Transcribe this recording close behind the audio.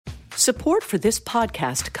Support for this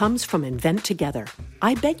podcast comes from Invent Together.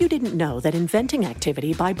 I bet you didn't know that inventing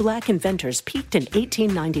activity by Black inventors peaked in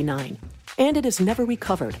 1899, and it has never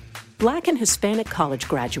recovered. Black and Hispanic college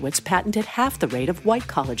graduates patented half the rate of white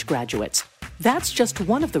college graduates. That's just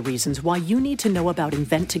one of the reasons why you need to know about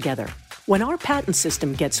Invent Together. When our patent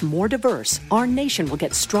system gets more diverse, our nation will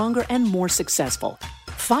get stronger and more successful.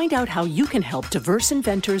 Find out how you can help diverse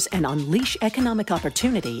inventors and unleash economic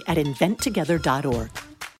opportunity at inventtogether.org.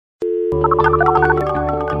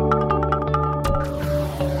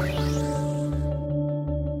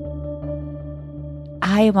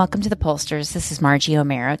 Hi, and welcome to The Pollsters. This is Margie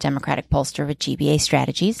O'Mara, Democratic pollster with GBA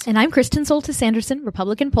Strategies. And I'm Kristen Soltis-Anderson,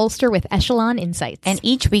 Republican pollster with Echelon Insights. And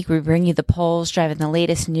each week we bring you the polls driving the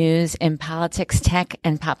latest news in politics, tech,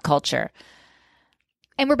 and pop culture.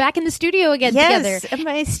 And we're back in the studio again together. Yes,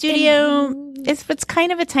 my studio it's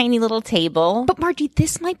kind of a tiny little table. But Margie,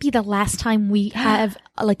 this might be the last time we have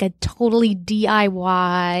like a totally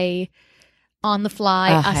DIY, on the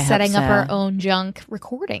fly, us setting up our own junk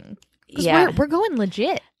recording. Yeah, we're going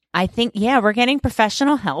legit. I think, we're getting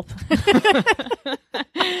professional help,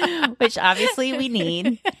 which obviously we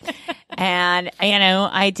need. And,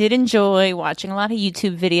 I did enjoy watching a lot of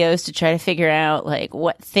YouTube videos to try to figure out, like,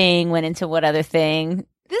 what thing went into what other thing.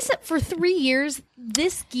 For 3 years,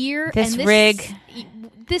 this gear this rig.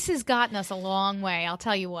 This has gotten us a long way. I'll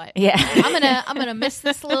tell you what. Yeah, I'm gonna miss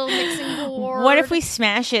this little mixing board. What if we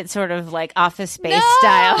smash it, sort of like Office Space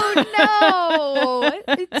style? No,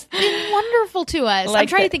 it's been wonderful to us. Like I'm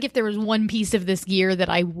trying to think if there was one piece of this gear that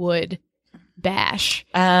I would bash.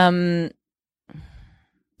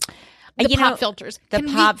 The pop filters.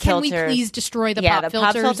 Can we please destroy the pop filters?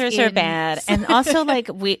 Yeah, the pop filters are bad. And also, like,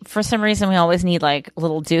 for some reason, we always need, like,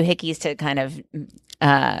 little doohickeys to kind of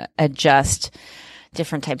adjust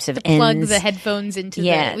different types of ends. Plug the headphones into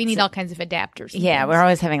we need all kinds of adapters. Yeah, we're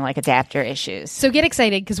always having like adapter issues. So get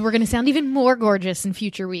excited because we're going to sound even more gorgeous in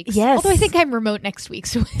future weeks. Yes. Although I think I'm remote next week,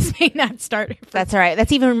 so this may not start. That's all right.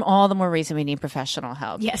 That's even all the more reason we need professional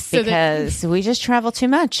help. Yes. Because we just travel too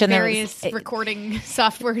much. And various recording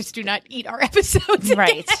softwares do not eat our episodes.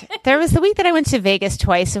 Right. There was the week that I went to Vegas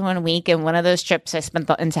twice in 1 week, and one of those trips I spent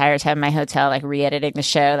the entire time in my hotel like re-editing the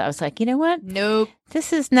show. That was like, you know what? Nope.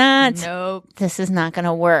 This is not going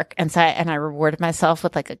to work. And so I rewarded myself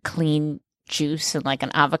with like a clean juice and like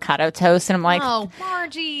an avocado toast. And I'm like, oh,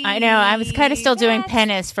 Margie. I know. I was kind of still doing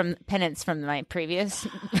penance from my previous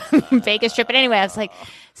Vegas trip. But anyway, I was like,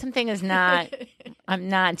 I'm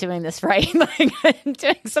not doing this right. Like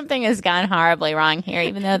something has gone horribly wrong here.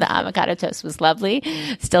 Even though the avocado toast was lovely,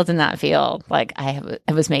 still did not feel like I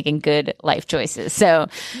was making good life choices. So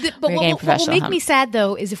what will make me sad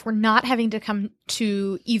though is if we're not having to come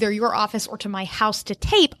to either your office or to my house to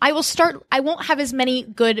tape, I won't have as many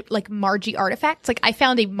good like Margie artifacts. Like I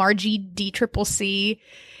found a Margie DCCC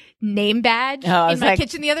name badge in my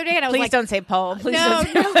kitchen the other day, and I was like, "Please don't say poll. Please no,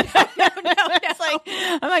 don't." No. It's like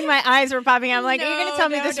I'm like my eyes were popping. I'm like, "Are you going to tell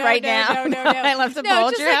me this right now?" No. I left the poll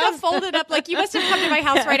at your house. Just like a folded up. Like you must have come to my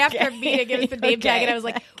house right after a meeting. It was the name tag, and I was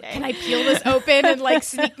like, "Can I peel this open and like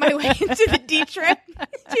sneak my way into the D trip?"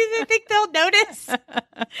 Do you think they'll notice?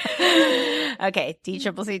 Okay,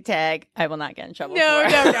 DCCC tag. I will not get in trouble. No,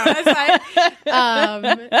 that's fine. And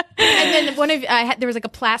then there was like a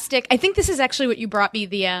plastic. I think this is actually what you brought me,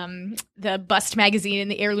 the Bust magazine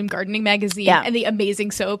and the Heirloom Gardening magazine and the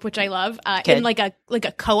Amazing soap, which I love, in like a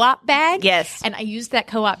co-op bag. Yes. And I used that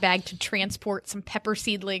co-op bag to transport some pepper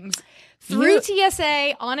seedlings through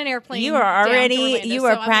TSA on an airplane. You are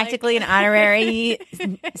practically an honorary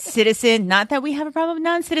citizen. Not that we have a problem with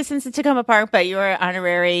non-citizens in Tacoma Park, but you are an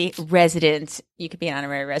honorary resident. You could be an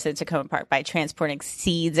honorary resident of Tacoma Park by transporting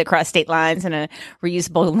seeds across state lines in a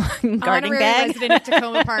reusable gardening bag. Honorary resident of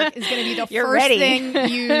Tacoma Park is going to be the first thing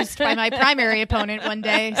used by my primary opponent one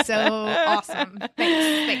day. So awesome.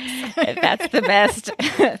 Thanks. That's the best.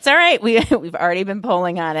 It's all right. We've already been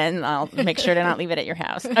polling on it, and I'll make sure to not leave it at your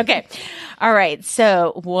house. Okay. All right.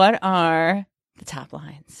 So what are the top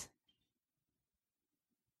lines?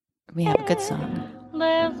 We have a good song.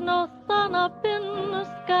 There's no sun up in the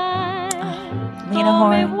sky. Lena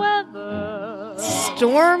Horne.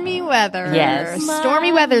 Stormy weather. Yes.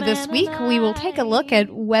 Stormy weather this week. We will take a look at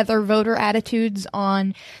whether voter attitudes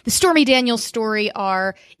on the Stormy Daniels story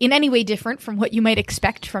are in any way different from what you might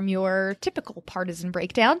expect from your typical partisan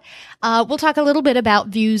breakdown. We'll talk a little bit about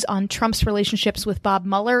views on Trump's relationships with Bob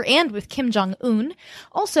Mueller and with Kim Jong-un.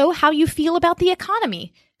 Also, how you feel about the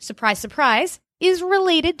economy. Surprise, surprise. is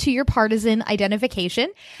related to your partisan identification.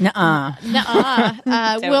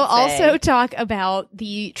 Nuh-uh. We'll also talk about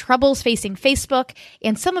the troubles facing Facebook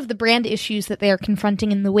and some of the brand issues that they are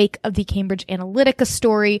confronting in the wake of the Cambridge Analytica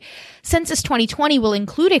story. Census 2020 will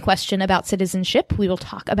include a question about citizenship. We will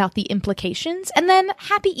talk about the implications. And then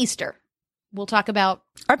Happy Easter. We'll talk about...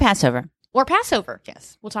 Or Passover. Or Passover,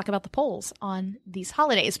 yes. We'll talk about the polls on these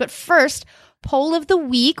holidays. But first, poll of the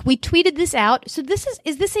week. We tweeted this out. So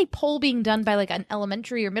is this a poll being done by like an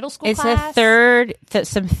elementary or middle school class? It's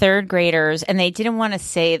some third graders, and they didn't want to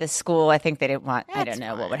say the school. I think they didn't want, I don't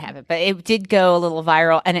know what would happen, but it did go a little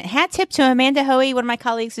viral. And it had tipped to Amanda Hoey, one of my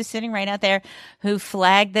colleagues who's sitting right out there, who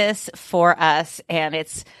flagged this for us. And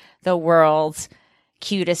it's the world's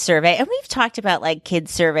cutest survey. And we've talked about like kids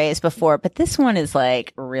surveys before, but this one is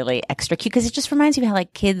like really extra cute because it just reminds you how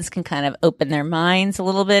like kids can kind of open their minds a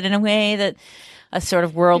little bit in a way that a sort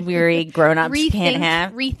of world weary grown-ups can't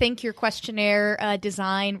have. Rethink your questionnaire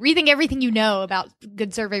design. Rethink everything you know about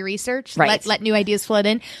good survey research. Right. Let new ideas flood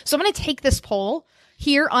in. So I'm going to take this poll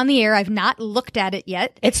here on the air. I've not looked at it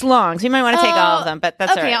yet. It's long, so you might want to take all of them, but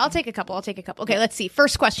that's okay, all right. I'll take a couple. Okay, let's see.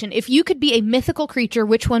 First question. If you could be a mythical creature,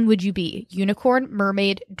 which one would you be? Unicorn,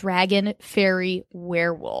 mermaid, dragon, fairy,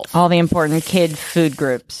 werewolf. All the important kid food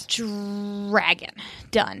groups. Dragon.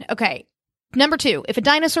 Done. Okay. Number 2. If a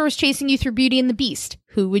dinosaur was chasing you through Beauty and the Beast,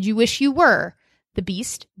 who would you wish you were? The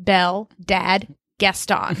Beast, Belle, Dad,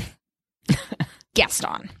 Gaston.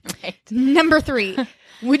 Gaston. Right. Number 3.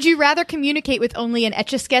 Would you rather communicate with only an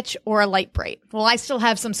Etch-a-Sketch or a Light Bright? Well, I still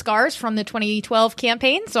have some scars from the 2012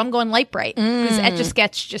 campaign, so I'm going Light Bright because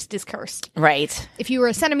Etch-a-Sketch just is cursed. Right. If you were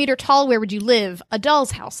a centimeter tall, where would you live? A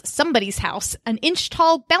doll's house, somebody's house, an inch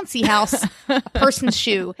tall bouncy house, a person's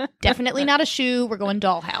shoe. Definitely not a shoe. We're going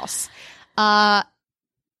doll house. I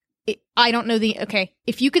don't know okay.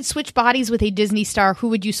 If you could switch bodies with a Disney star, who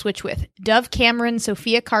would you switch with? Dove Cameron,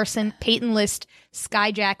 Sophia Carson, Peyton List,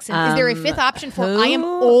 Sky Jackson. Is there a fifth option for who? I am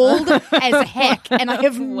old as heck and I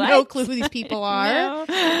have no clue who these people are? No.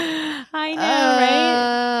 I know,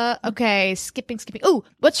 right? Okay, skipping. Oh,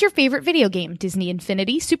 what's your favorite video game? Disney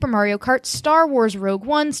Infinity, Super Mario Kart, Star Wars Rogue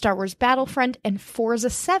One, Star Wars Battlefront, and Forza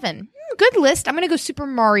 7. Good list. I'm going to go Super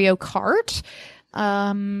Mario Kart.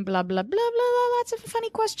 Blah, blah, blah, blah, lots of funny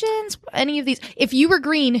questions. Any of these. If you were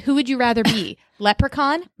green, who would you rather be?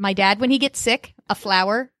 Leprechaun, my dad when he gets sick, a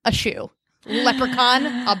flower, a shoe. Leprechaun,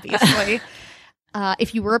 obviously.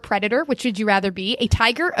 If you were a predator, which would you rather be? A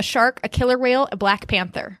tiger, a shark, a killer whale, a black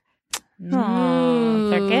panther. Oh,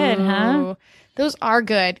 they're good, huh? Those are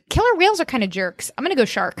good. Killer whales are kind of jerks. I'm going to go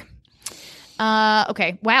shark.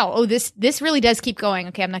 Okay. Wow. Oh, this really does keep going.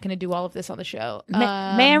 Okay, I'm not going to do all of this on the show.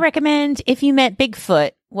 May I recommend, if you met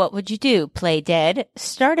Bigfoot, what would you do? Play dead,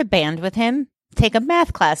 start a band with him, take a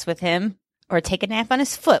math class with him, or take a nap on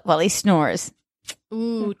his foot while he snores?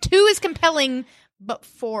 Ooh, 2 is compelling, but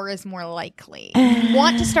 4 is more likely.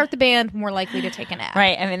 Want to start the band, more likely to take a nap.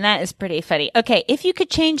 Right. I mean, that is pretty funny. Okay. If you could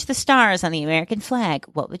change the stars on the American flag,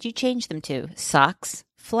 what would you change them to? Socks,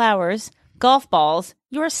 flowers, golf balls,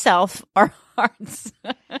 yourself, or hearts?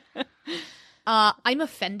 I'm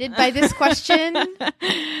offended by this question.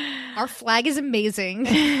 Our flag is amazing.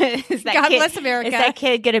 God bless America. Is that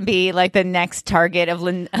kid going to be like the next target of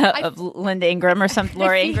Linda Ingram or something?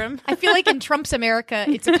 Laura Ingram? I feel like in Trump's America,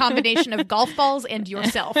 it's a combination of golf balls and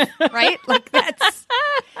yourself, right? Like that's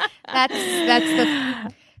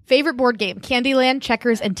the favorite board game: Candyland,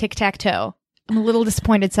 checkers, and tic-tac-toe. I'm a little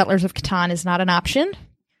disappointed Settlers of Catan is not an option.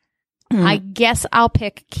 I guess I'll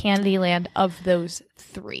pick Candyland of those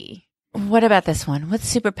 3. What about this one? What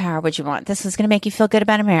superpower would you want? This is going to make you feel good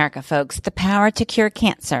about America, folks. The power to cure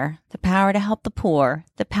cancer, the power to help the poor,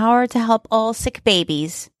 the power to help all sick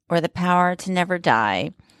babies, or the power to never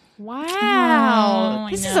die. Wow.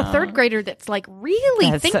 This is a third grader that's like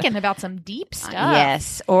really thinking about some deep stuff.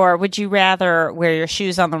 Yes. Or would you rather wear your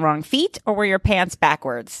shoes on the wrong feet or wear your pants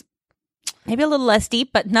backwards? Maybe a little less deep,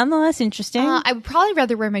 but nonetheless interesting. I would probably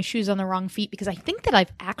rather wear my shoes on the wrong feet because I think that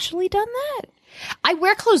I've actually done that. I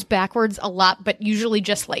wear clothes backwards a lot, but usually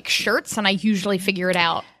just like shirts, and I usually figure it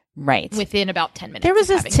out within about 10 minutes. There was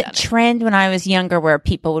this trend when I was younger where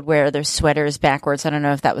people would wear their sweaters backwards. I don't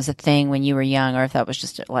know if that was a thing when you were young or if that was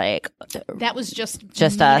just like... That was just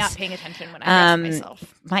us. Not paying attention when I dressed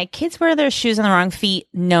myself. My kids wear their shoes on the wrong feet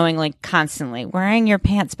knowingly, constantly. Wearing your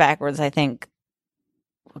pants backwards, I think,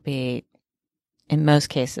 would be... in most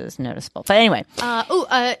cases, noticeable. But anyway.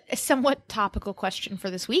 A somewhat topical question for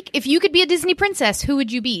this week. If you could be a Disney princess, who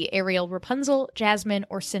would you be? Ariel, Rapunzel, Jasmine,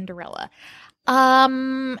 or Cinderella?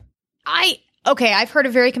 I've heard a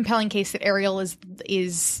very compelling case that Ariel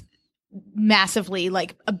is massively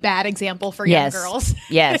like a bad example for young girls.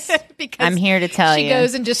 Yes. Because I'm here to tell you. She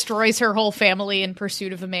goes and destroys her whole family in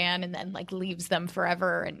pursuit of a man and then like leaves them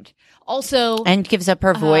forever. And also. And gives up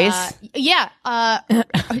her voice. The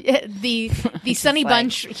Sunny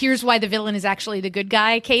Bunch, here's why the villain is actually the good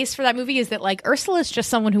guy case for that movie is that like Ursula's just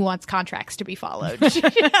someone who wants contracts to be followed. So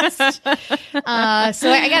I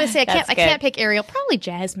gotta say, I can't pick Ariel. Probably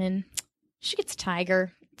Jasmine. She gets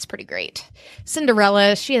Tiger. It's pretty great.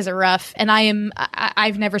 Cinderella, she has a rough, and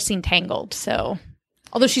I've never seen Tangled, so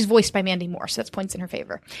although she's voiced by Mandy Moore, so that's points in her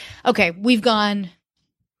favor. Okay, we've gone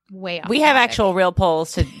way off. We have actual real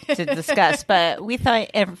polls to discuss, but we thought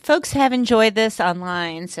folks have enjoyed this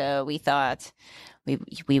online, so we thought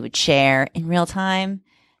we would share in real time,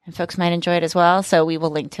 and folks might enjoy it as well. So we will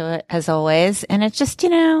link to it as always, and it just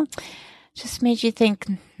just made you think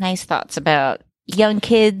nice thoughts about young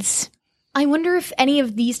kids. I wonder if any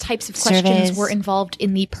of these types of questions were involved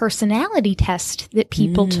in the personality test that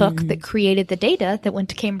people took that created the data that went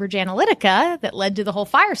to Cambridge Analytica that led to the whole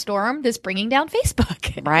firestorm that's bringing down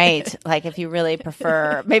Facebook. Right. Like if you really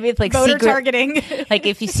prefer, maybe it's like voter targeting. Like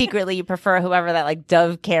if you secretly you prefer whoever that like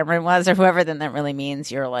Dove Cameron was or whoever, then that really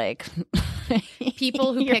means you're like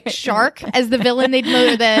people who pick shark as the villain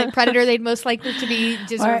the predator they'd most likely to be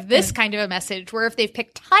deserve this kind of a message. Where if they've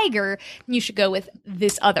picked tiger, you should go with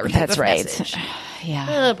this other type of message. Yeah.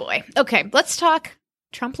 Oh boy. Okay, let's talk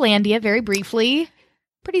Trumplandia very briefly.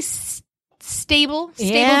 Pretty stable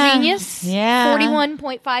genius. Yeah.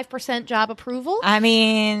 41.5% job approval. I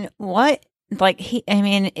mean, what? Like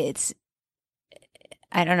it's.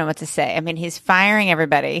 I don't know what to say. I mean, he's firing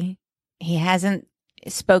everybody. He hasn't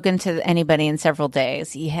spoken to anybody in several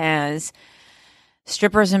days. He has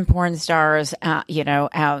strippers and porn stars,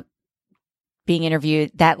 out being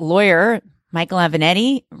interviewed. That lawyer. Michael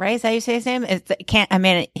Avenatti, right? Is that how you say his name?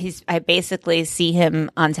 I basically see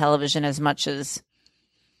him on television as much as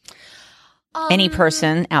any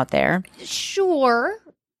person out there. Sure.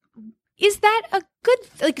 Is that a good,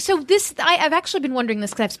 I've actually been wondering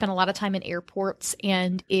this because I've spent a lot of time in airports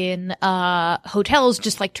and in hotels,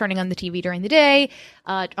 just like turning on the TV during the day,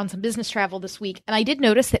 on some business travel this week. And I did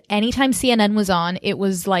notice that anytime CNN was on, it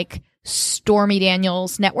was like Stormy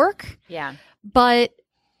Daniels' network. Yeah. But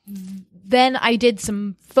then I did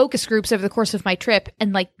some focus groups over the course of my trip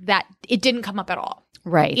and like that, it didn't come up at all.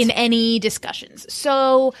 Right. In any discussions.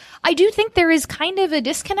 So I do think there is kind of a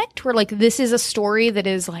disconnect where like this is a story that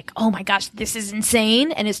is like, oh my gosh, this is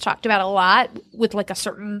insane and is talked about a lot with like a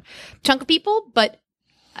certain chunk of people. But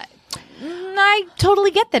I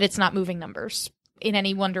totally get that it's not moving numbers in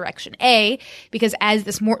any one direction. Because as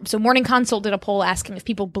this Morning Consult did a poll asking if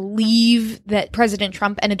people believe that President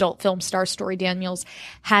Trump and adult film star Stormy Daniels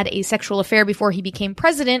had a sexual affair before he became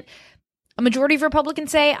president. A majority of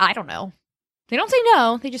Republicans say, I don't know. They don't say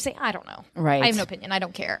no. They just say, I don't know. Right. I have no opinion. I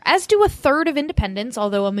don't care. As do a third of independents,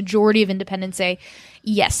 although a majority of independents say,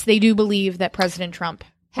 yes, they do believe that President Trump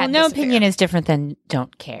had no this opinion affair. is different than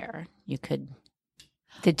don't care. You could,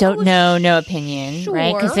 the don't know, no opinion, sure,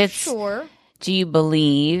 right? Because it's, sure. Do you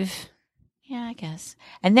believe? Yeah, I guess.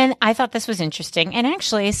 And then I thought this was interesting and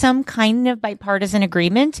actually some kind of bipartisan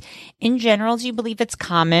agreement. In general, do you believe it's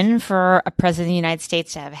common for a president of the United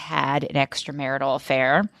States to have had an extramarital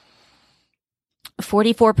affair?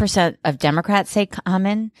 44% of Democrats say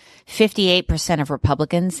common. 58% of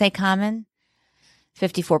Republicans say common.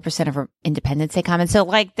 54% of independents say common. So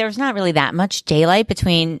like there's not really that much daylight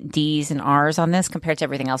between D's and R's on this compared to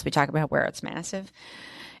everything else we talk about where it's massive.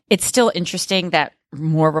 It's still interesting that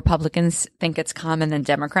more Republicans think it's common than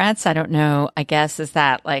Democrats. I don't know. I guess is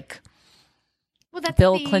that like that's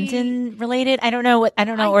Bill Clinton related? I don't know.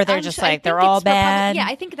 Or they're just like they're all bad. Yeah,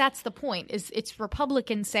 I think that's the point. Is it's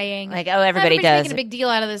Republicans saying like, oh, everybody's does making a big deal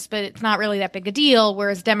out of this, but it's not really that big a deal.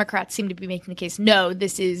 Whereas Democrats seem to be making the case, no,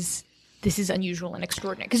 this is unusual and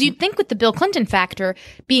extraordinary. Because you'd think with the Bill Clinton factor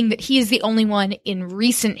being that he is the only one in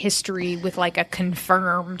recent history with like a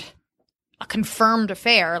confirmed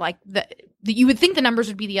affair, like you would think the numbers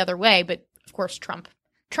would be the other way, but of course Trump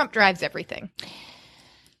drives everything.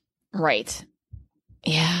 Right.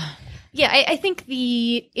 Yeah. Yeah, I think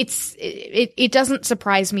it doesn't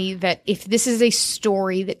surprise me that if this is a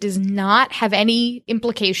story that does not have any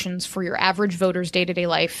implications for your average voter's day-to-day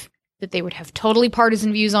life, that they would have totally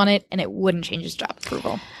partisan views on it and it wouldn't change his job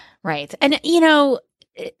approval. Right. And,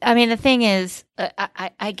 I mean, the thing is,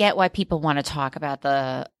 I get why people want to talk about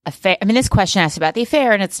the affair. I mean, this question asks about the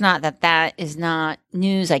affair, and it's not that is not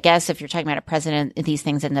news. I guess if you're talking about a president, these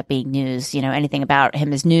things end up being news. Anything about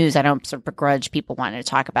him is news. I don't sort of begrudge people wanting to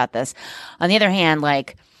talk about this. On the other hand,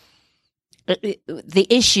 like, the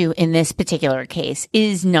issue in this particular case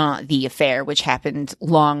is not the affair, which happened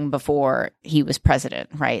long before he was president,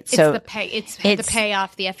 right? It's the pay. It's the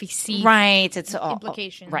payoff, the FEC, right? It's all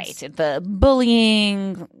implications, right? The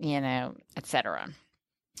bullying, etc.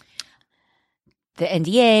 The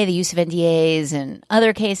NDA, the use of NDAs, and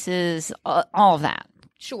other cases, all of that.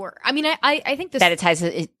 Sure. I mean, I think this... That it ties,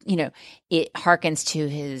 it harkens to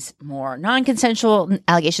his more non-consensual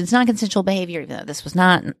non-consensual behavior, even though this was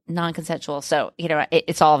not non-consensual. So,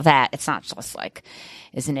 it's all of that. It's not just like,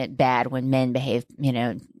 isn't it bad when men behave,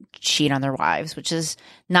 cheat on their wives, which is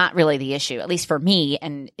not really the issue, at least for me.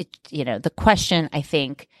 And, the question, I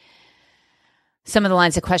think, some of the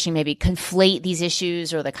lines of questioning maybe conflate these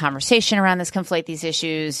issues, or the conversation around this conflate these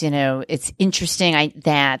issues. It's interesting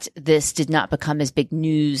that this did not become as big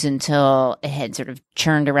news until it had sort of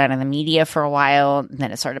churned around in the media for a while, and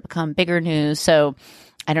then it started to become bigger news. So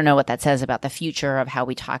I don't know what that says about the future of how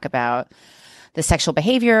we talk about the sexual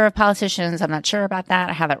behavior of politicians. I'm not sure about that,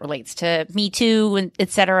 how that relates to Me Too, and et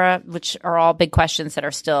cetera, which are all big questions that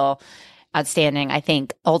are still outstanding. I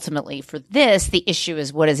think ultimately for this, the issue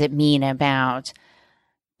is, what does it mean about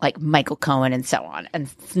like Michael Cohen and so on? And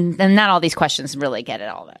not all these questions really get at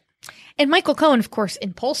all that. And Michael Cohen, of course,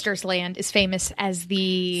 in pollsters land is famous as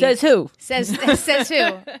the... Says who? Says who?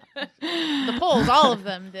 The polls, all of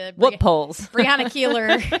them. What polls? Brianna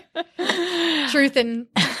Keeler Truth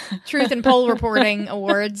and Poll Reporting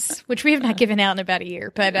Awards, which we have not given out in about a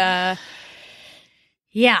year. But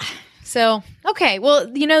yeah. So, okay.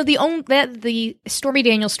 Well, the Stormy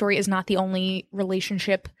Daniels story is not the only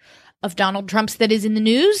relationship of Donald Trump's that is in the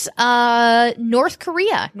news. North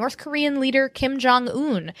Korean leader Kim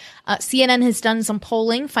Jong-un. CNN has done some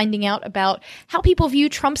polling finding out about how people view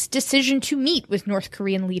Trump's decision to meet with North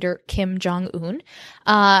Korean leader Kim Jong-un.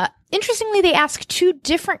 Interestingly, they ask two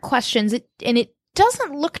different questions, and it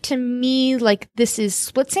doesn't look to me like this is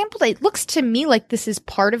split sample. It looks to me like this is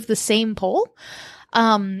part of the same poll.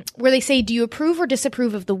 Where they say, do you approve or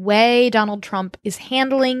disapprove of the way Donald Trump is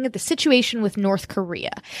handling the situation with North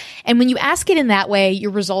Korea? And when you ask it in that way,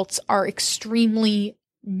 your results are extremely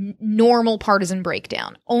normal partisan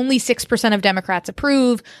breakdown. Only 6% of Democrats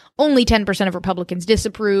approve. Only 10% of Republicans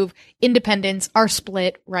disapprove. Independents are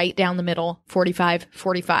split right down the middle,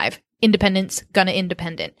 45-45. Independents gonna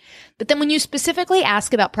independent. But then when you specifically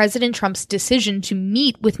ask about President Trump's decision to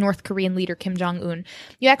meet with North Korean leader Kim Jong-un,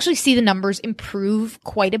 you actually see the numbers improve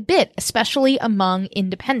quite a bit, especially among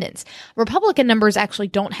independents. Republican numbers actually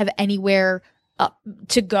don't have anywhere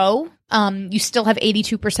to go. You still have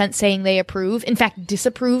 82% saying they approve. In fact,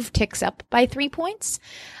 disapprove ticks up by 3 points.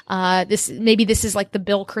 This is like the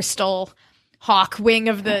Bill Kristol hawk wing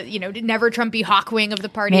of the, never Trumpy hawk wing of the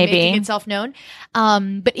party making itself known.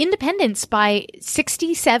 But independents by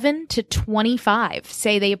 67-25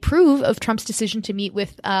 say they approve of Trump's decision to meet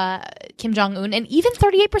with Kim Jong-un, and even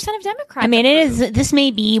 38% of Democrats. I mean, this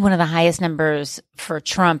may be one of the highest numbers for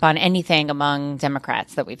Trump on anything among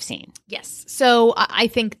Democrats that we've seen. Yes. So I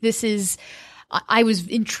think I was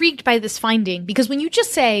intrigued by this finding, because when you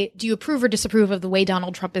just say, do you approve or disapprove of the way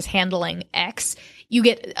Donald Trump is handling X, you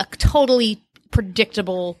get a totally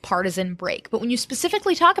predictable partisan break. But when you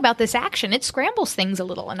specifically talk about this action, it scrambles things a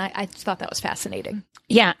little. And I thought that was fascinating.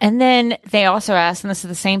 Yeah. And then they also asked, and this is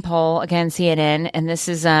the same poll, again, CNN, and this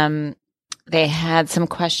is, they had some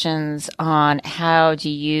questions on how do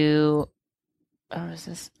you, is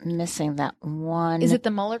this missing that one? Is it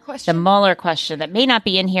the Mueller question? The Mueller question that may not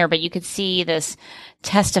be in here, but you could see this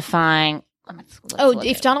testifying.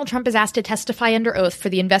 If Donald Trump is asked to testify under oath for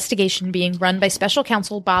the investigation being run by special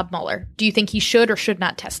counsel Bob Mueller, do you think he should or should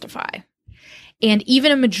not testify? And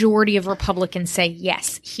even a majority of Republicans say,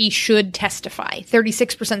 yes, he should testify.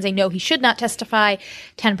 36% say no, he should not testify.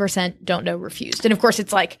 10% don't know, refused. And of course,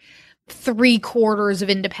 it's like 3/4 of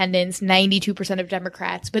independents, 92% of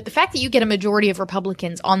Democrats. But the fact that you get a majority of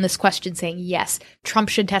Republicans on this question saying, yes, Trump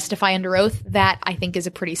should testify under oath, that I think is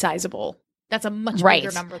a pretty sizable. That's a much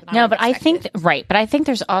bigger number than I but expected. But I think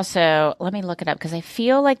there's also, let me look it up, because I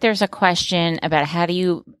feel like there's a question about how do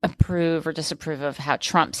you approve or disapprove of how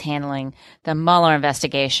Trump's handling the Mueller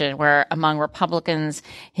investigation, where among Republicans,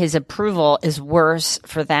 his approval is worse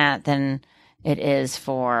for that than it is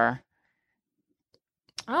for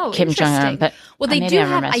Kim Jong-un. But they do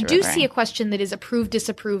have. I do see a question that is approve,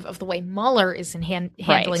 disapprove of the way Mueller is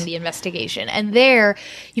handling the investigation, and there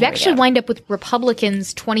you'd actually wind up with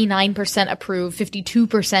Republicans 29% approve,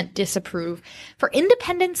 52% disapprove. For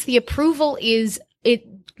independents, the approval is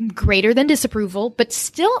greater than disapproval, but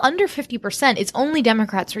still under 50%. It's only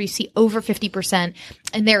Democrats where you see over 50%,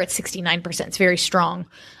 and they're at 69%. It's very strong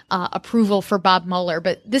approval for Bob Mueller.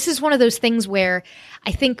 But this is one of those things where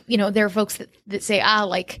I think, there are folks that say,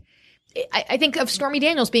 I think of Stormy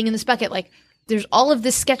Daniels being in this bucket, like, there's all of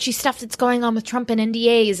this sketchy stuff that's going on with Trump and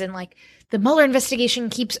NDAs, and like the Mueller investigation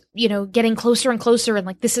keeps, getting closer and closer, and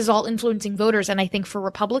like this is all influencing voters. And I think for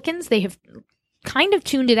Republicans, they have kind of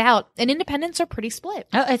tuned it out, and independents are pretty split.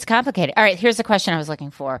 Oh, it's complicated. All right, here's the question I was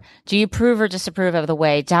looking for. Do you approve or disapprove of the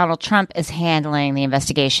way Donald Trump is handling the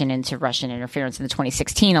investigation into Russian interference in the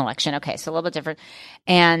 2016 election? Okay, so a little bit different.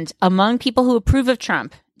 And among people who approve of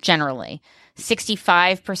Trump, generally,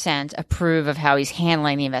 65% approve of how he's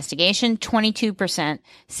handling the investigation. 22%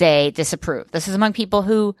 say disapprove. This is among people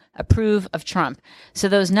who approve of Trump. So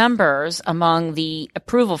those numbers among the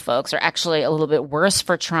approval folks are actually a little bit worse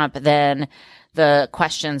for Trump than the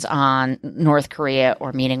questions on North Korea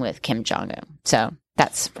or meeting with Kim Jong-un. So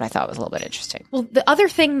that's what I thought was a little bit interesting. Well, the other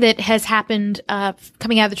thing that has happened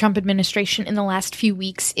coming out of the Trump administration in the last few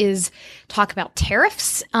weeks is talk about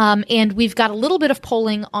tariffs. And we've got a little bit of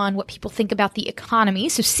polling on what people think about the economy.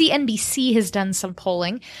 So CNBC has done some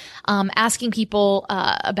polling asking people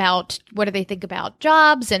about what do they think about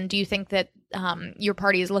jobs, and do you think that your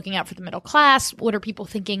party is looking out for the middle class? What are people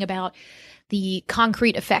thinking about the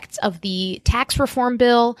concrete effects of the tax reform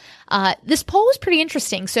bill? This poll was pretty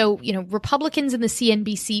interesting. So, Republicans in the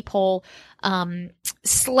CNBC poll,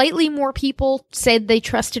 slightly more people said they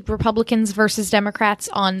trusted Republicans versus Democrats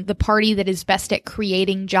on the party that is best at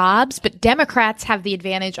creating jobs. But Democrats have the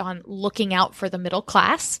advantage on looking out for the middle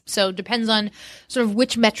class. So it depends on sort of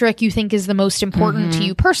which metric you think is the most important to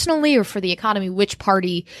you personally or for the economy, which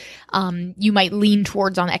party you might lean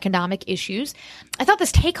towards on economic issues. I thought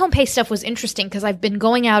this take-home pay stuff was interesting because I've been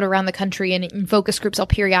going out around the country, and in focus groups, I'll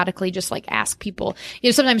periodically just like ask people,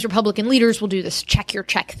 sometimes Republican leaders will do this check your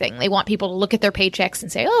check thing. They want people to look at their paychecks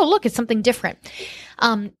and say, oh, look, it's something different.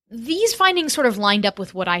 These findings sort of lined up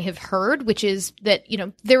with what I have heard, which is that,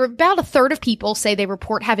 there are about a third of people say they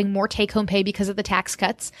report having more take-home pay because of the tax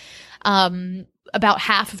cuts. About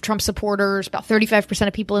half of Trump supporters, about 35%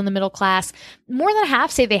 of people in the middle class, more than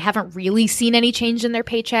half say they haven't really seen any change in their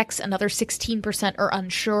paychecks. Another 16% are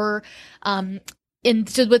unsure. And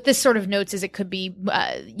so what this sort of notes is it could be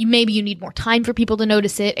maybe you need more time for people to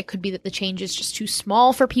notice it. It could be that the change is just too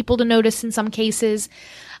small for people to notice in some cases.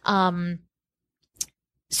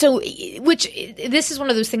 Which this is one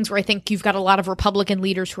of those things where I think you've got a lot of Republican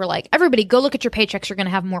leaders who are like, everybody go look at your paychecks, you're going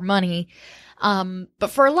to have more money. But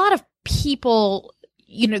for a lot of people,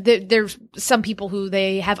 there's some people who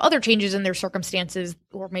they have other changes in their circumstances,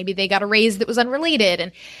 or maybe they got a raise that was unrelated.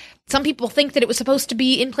 And some people think that it was supposed to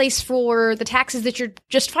be in place for the taxes that you're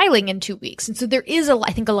just filing in 2 weeks. And so there is,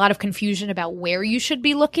 I think, a lot of confusion about where you should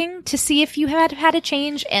be looking to see if you had a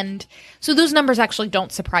change. And so those numbers actually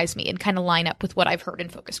don't surprise me and kind of line up with what I've heard in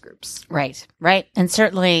focus groups. Right. And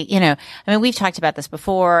certainly, we've talked about this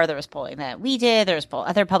before. There was polling that we did. There was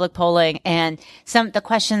other public polling. And the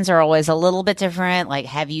questions are always a little bit different. Like,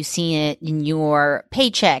 have you seen it in your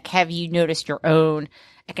paycheck? Have you noticed your own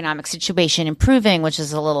economic situation improving, which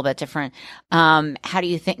is a little bit different. What do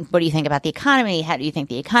you think about the economy? How do you think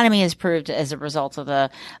the economy has improved as a result of the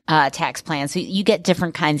tax plan? So you get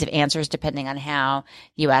different kinds of answers depending on how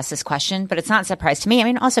you ask this question, but it's not a surprise to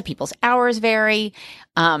me. Also people's hours vary.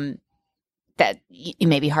 That it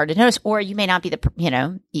may be hard to notice, or you may not be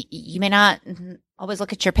you may not always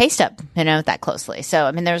look at your pay stub, that closely.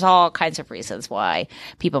 So, there's all kinds of reasons why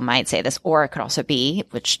people might say this, or it could also be,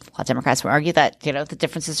 which a lot of Democrats would argue that, the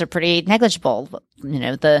differences are pretty negligible.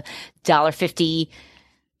 The $1.50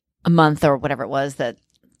 a month or whatever it was that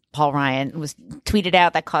Paul Ryan was tweeted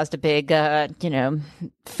out that caused a big,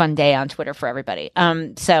 fun day on Twitter for everybody.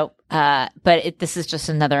 But this is just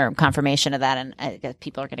another confirmation of that. And I guess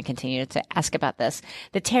people are going to continue to ask about this.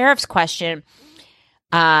 The tariffs question,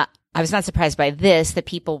 I was not surprised by this, that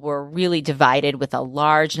people were really divided with a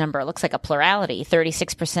large number. It looks like a plurality,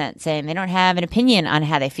 36% saying they don't have an opinion on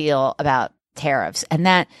how they feel about tariffs. And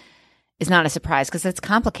that is not a surprise because it's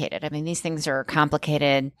complicated. These things are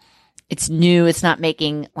complicated. It's new. It's not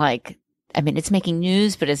making it's making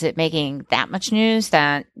news, but is it making that much news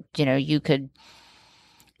that, you could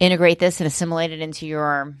integrate this and assimilate it into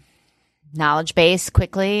your knowledge base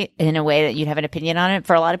quickly in a way that you'd have an opinion on it?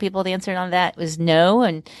 For a lot of people, the answer on that was no.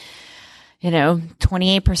 And,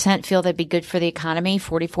 28% feel that'd be good for the economy.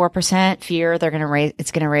 44% fear it's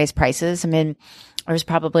going to raise prices. There's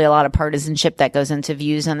probably a lot of partisanship that goes into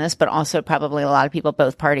views on this, but also probably a lot of people,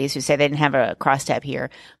 both parties, who say they didn't have a crosstab here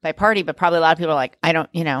by party, but probably a lot of people are like, I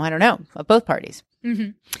don't know of both parties.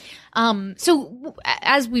 So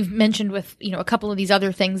as we've mentioned with, a couple of these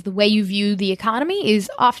other things, the way you view the economy is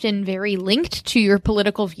often very linked to your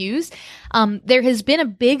political views. There has been a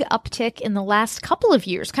big uptick in the last couple of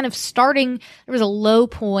years, kind of starting, there was a low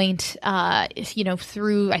point,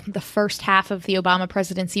 through, I think, the first half of the Obama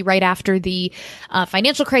presidency, right after the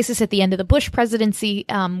financial crisis at the end of the Bush presidency,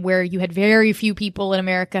 where you had very few people in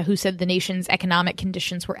America who said the nation's economic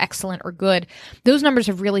conditions were excellent or good. Those numbers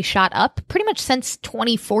have really shot up pretty much since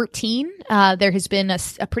 2014. There has been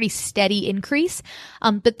a pretty steady increase,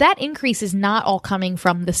 but that increase is not all coming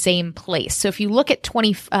from the same place. So if you look at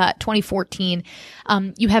 2014,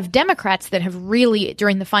 you have Democrats that have really,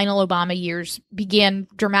 during the final Obama years, began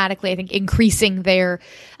dramatically, I think, increasing their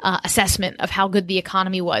assessment of how good the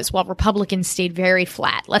economy was, while Republicans stayed very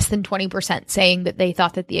flat, less than 20%, saying that they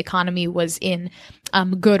thought that the economy was in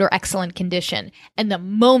good or excellent condition. And the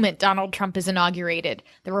moment Donald Trump is inaugurated,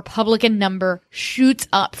 the Republican number shoots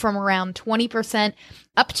up from around 20%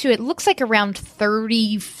 up to, it looks like, around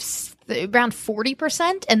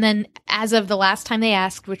 40%. And then as of the last time they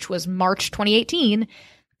asked, which was March 2018,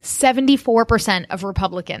 74% of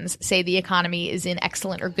Republicans say the economy is in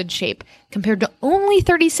excellent or good shape, compared to only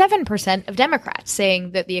 37% of Democrats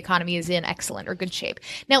saying that the economy is in excellent or good shape.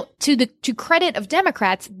 Now, to credit of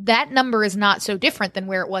Democrats, that number is not so different than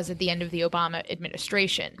where it was at the end of the Obama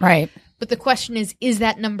administration. Right. But the question is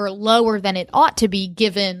that number lower than it ought to be,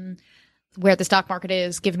 given where the stock market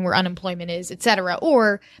is, given where unemployment is, et cetera?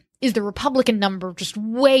 Or is the Republican number just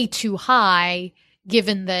way too high,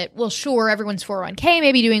 given that, well, sure, everyone's 401k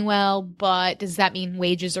may be doing well, but does that mean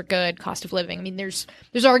wages are good, cost of living? I mean, there's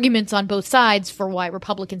arguments on both sides for why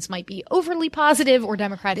Republicans might be overly positive or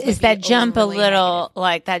Democrats is that jump a little negative.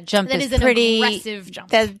 Like that jump that is an pretty aggressive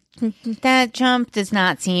jump. That jump does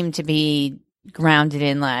not seem to be grounded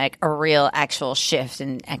in like a real actual shift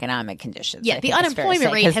in economic conditions. Yeah, the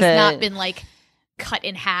unemployment rate has not been like cut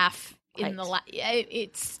in half.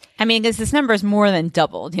 It's. I mean, because this number is more than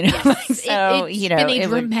doubled, Yes, so it's been a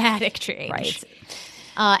dramatic change, right?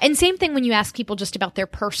 And same thing when you ask people just about their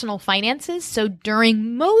personal finances. So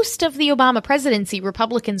during most of the Obama presidency,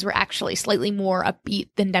 Republicans were actually slightly more upbeat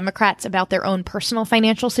than Democrats about their own personal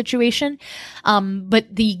financial situation.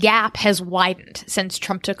 But the gap has widened since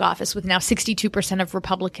Trump took office, with now 62% of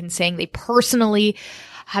Republicans saying they personally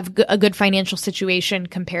have a good financial situation,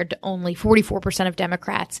 compared to only 44% of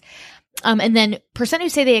Democrats. And then percent who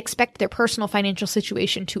say they expect their personal financial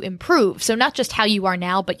situation to improve. So not just how you are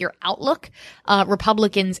now, but your outlook.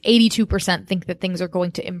 Republicans, 82% think that things are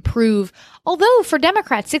going to improve. Although for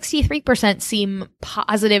Democrats, 63% seem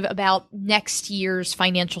positive about next year's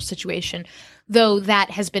financial situation, though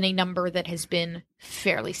that has been a number that has been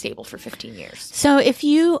fairly stable for 15 years. So if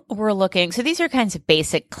you were looking, so these are kinds of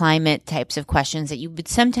basic climate types of questions that you would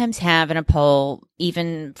sometimes have in a poll,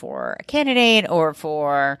 even for a candidate or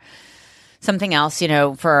for something else,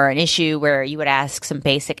 for an issue where you would ask some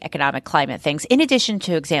basic economic climate things, in addition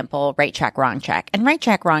to, example, right track, wrong track. And right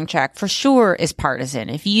track, wrong track for sure is partisan.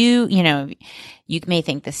 If you may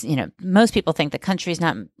think this, most people think the country's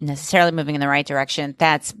not necessarily moving in the right direction.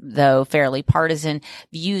 That's, though, fairly partisan.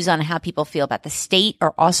 Views on how people feel about the state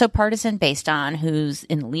are also partisan, based on who's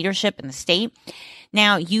in leadership in the state.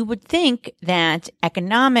 Now, you would think that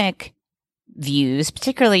economic views,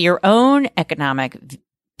 particularly your own economic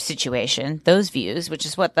situation, those views, which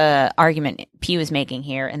is what the argument Pew is making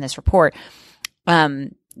here in this report,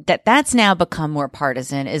 that's now become more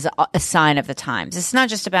partisan, is a sign of the times. It's not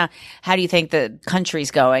just about how do you think the country's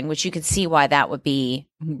going, which you could see why that would be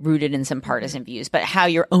rooted in some partisan views, but how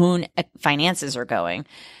your own finances are going.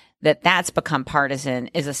 That's become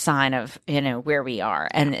partisan is a sign of, where we are.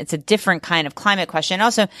 And it's a different kind of climate question. It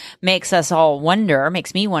also makes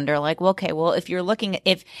me wonder, like, well, okay, well, if you're looking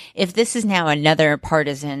at, if this is now another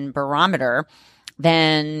partisan barometer,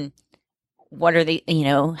 then what are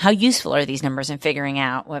how useful are these numbers in figuring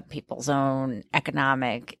out what people's own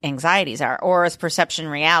economic anxieties are? Or is perception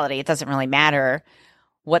reality? It doesn't really matter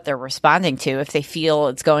what they're responding to. If they feel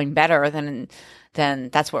it's going better, then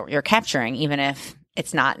that's what you're capturing, even if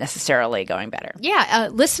it's not necessarily going better. Yeah.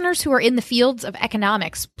 Listeners who are in the fields of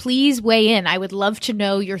economics, please weigh in. I would love to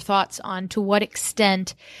know your thoughts on to what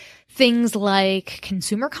extent things like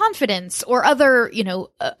consumer confidence or other,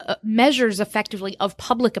 measures effectively of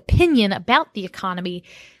public opinion about the economy,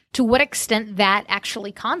 to what extent that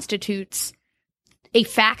actually constitutes a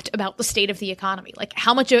fact about the state of the economy. Like,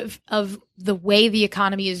 how much of the way the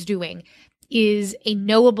economy is doing is a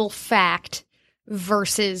knowable fact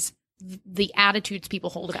versus the attitudes people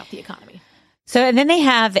hold about the economy. So, and then they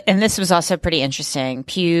have, and this was also pretty interesting,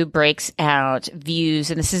 Pew breaks out views,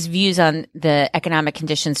 and this is views on the economic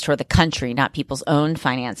conditions toward the country, not people's own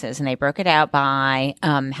finances. And they broke it out by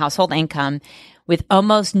household income, with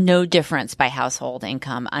almost no difference by household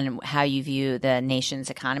income on how you view the nation's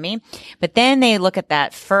economy. But then they look at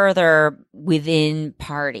that further within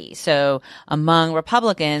party. So among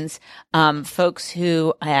Republicans, folks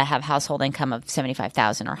who have household income of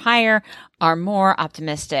 $75,000 or higher are more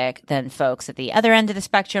optimistic than folks at the other end of the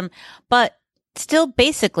spectrum, but still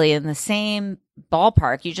basically in the same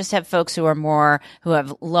ballpark. You just have folks who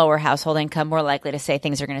have lower household income, more likely to say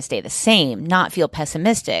things are going to stay the same, not feel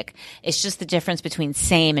pessimistic. It's just the difference between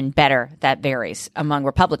same and better that varies among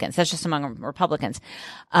Republicans. That's just among Republicans.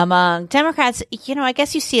 Among Democrats, I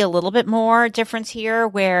guess you see a little bit more difference here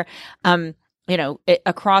where,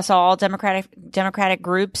 across all Democratic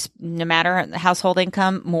groups, no matter the household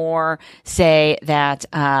income, more say that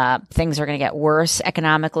things are going to get worse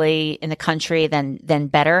economically in the country than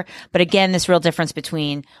better. But again, this real difference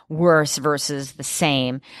between worse versus the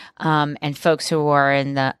same. And folks who are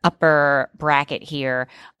in the upper bracket here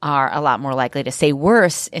are a lot more likely to say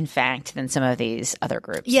worse, in fact, than some of these other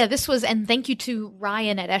groups. Yeah, and thank you to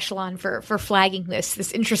Ryan at Echelon for flagging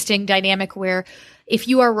this interesting dynamic where if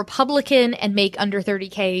you are Republican and make under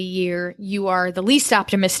 $30K a year, you are the least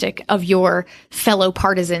optimistic of your fellow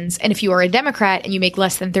partisans. And if you are a Democrat and you make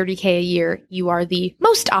less than $30K a year, you are the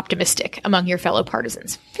most optimistic among your fellow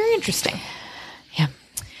partisans. Very interesting.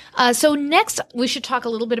 Yeah. So next, we should talk a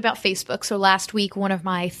little bit about Facebook. So last week, one of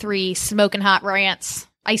my 3 smoking hot rants,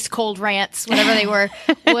 ice cold rants, whatever they were,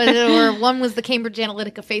 one was the Cambridge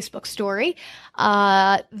Analytica Facebook story.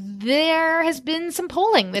 There has been some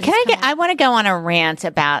polling. I want to go on a rant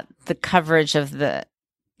about the coverage of the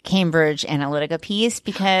Cambridge Analytica piece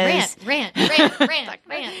because rant. Do Can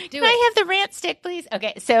I have the rant stick, please?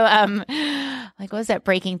 Okay, so what was that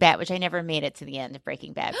Breaking Bad? Which I never made it to the end of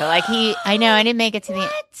Breaking Bad, but I know I didn't make it to the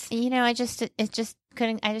end. I just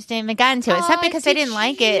didn't even get into it. It's not because I didn't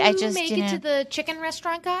like it. I just make it to the chicken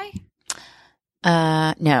restaurant guy.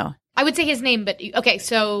 No, I would say his name, but okay.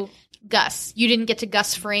 So Gus, you didn't get to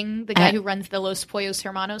Gus Fring, the guy who runs the Los Pollos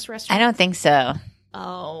Hermanos restaurant. I don't think so.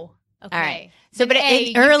 Oh, okay. All right. So, but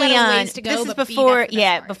early on, this is before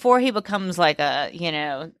he becomes like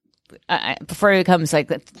before he becomes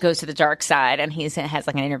goes to the dark side and has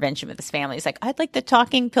like an intervention with his family. He's like, I'd like the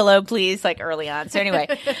talking pillow, please, like early on. So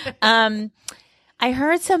anyway, I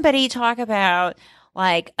heard somebody talk about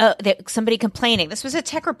somebody complaining. This was a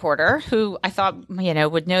tech reporter who I thought,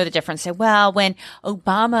 would know the difference. Said, well, when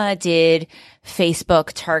Obama did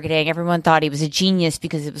Facebook targeting, everyone thought he was a genius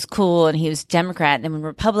because it was cool and he was Democrat. And then when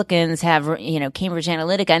Republicans have, Cambridge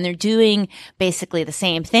Analytica and they're doing basically the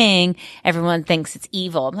same thing, everyone thinks it's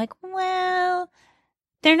evil. I'm like, well,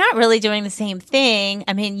 they're not really doing the same thing.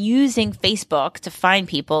 I mean, using Facebook to find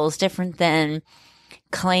people is different than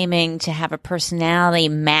claiming to have a personality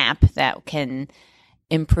map that can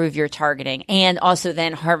improve your targeting and also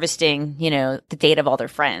then harvesting, the data of all their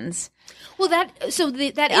friends. Well, that is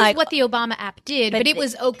what the Obama app did, but it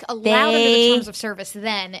was allowed under the terms of service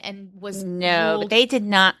then and was but they did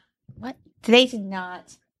not. What? They did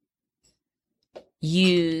not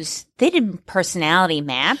use. They did personality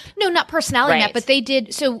map. No, not personality map, but they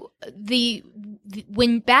did. So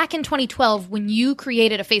when back in 2012, when you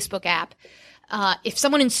created a Facebook app. If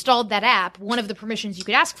someone installed that app, one of the permissions you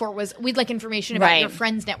could ask for was, we'd like information about your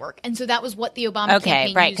friends network. And so that was what the Obama campaign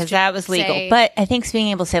used. Right, because that was legal. But I think being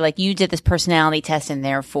able to say, you did this personality test and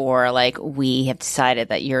therefore, we have decided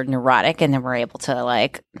that you're neurotic and then we're able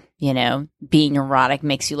to, being neurotic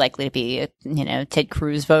makes you likely to be a, Ted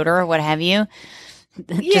Cruz voter or what have you.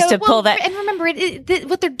 Just to pull that. And remember,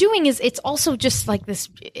 what they're doing is it's also just like this.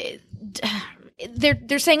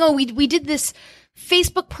 They're saying, oh, we did this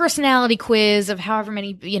Facebook personality quiz of however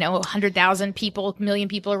many, 100,000 people, million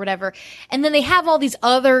people or whatever. And then they have all these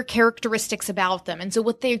other characteristics about them. And so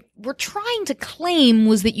what they were trying to claim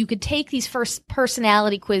was that you could take these first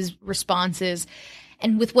personality quiz responses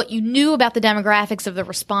and with what you knew about the demographics of the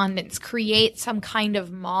respondents, create some kind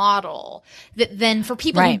of model that then for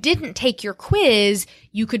people who didn't take your quiz,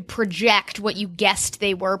 you could project what you guessed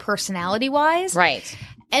they were personality-wise. Right.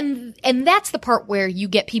 And that's the part where you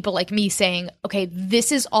get people like me saying, okay,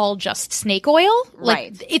 this is all just snake oil.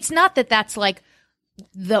 Right. It's not that that's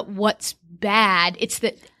what's bad. It's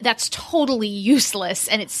that's totally useless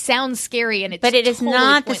and it sounds scary and it's But it is totally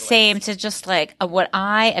not pointless. the same to just what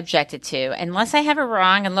I objected to. Unless I have it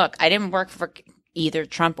wrong. And look, I didn't work for either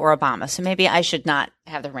Trump or Obama. So maybe I should not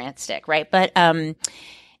have the rant stick. Right. But,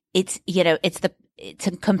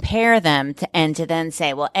 to compare them and to then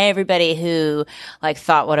say, well, everybody who like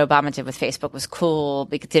thought what Obama did with Facebook was cool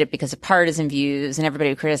did it because of partisan views, and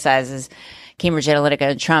everybody who criticizes Cambridge Analytica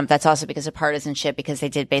and Trump, that's also because of partisanship, because they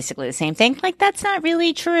did basically the same thing. Like, that's not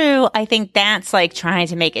really true. I think that's like trying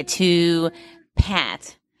to make it too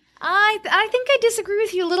pat. I think I disagree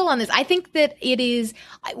with you a little on this. I think that it is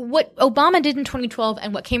what Obama did in 2012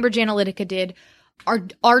 and what Cambridge Analytica did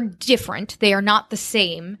are different. They are not the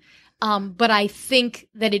same. But I think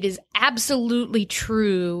that it is absolutely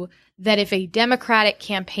true that if a Democratic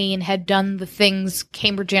campaign had done the things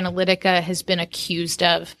Cambridge Analytica has been accused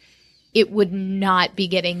of, it would not be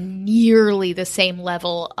getting nearly the same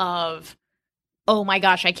level of, oh my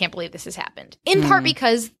gosh, I can't believe this has happened. In part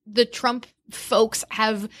because the Trump folks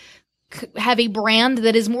have a brand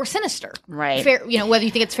that is more sinister. Right. Fair, whether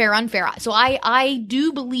you think it's fair or unfair. So I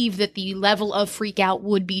do believe that the level of freak out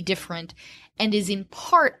would be different and is in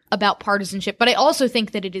part about partisanship. But I also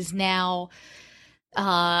think that it is now,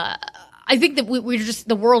 I think that we're just,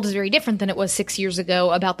 the world is very different than it was 6 years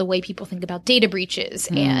ago about the way people think about data breaches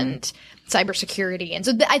and cybersecurity. And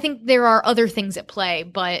so I think there are other things at play,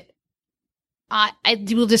 but I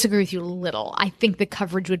will disagree with you a little. I think the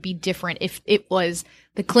coverage would be different if it was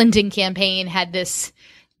the Clinton campaign had this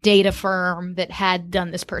data firm that had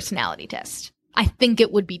done this personality test. I think it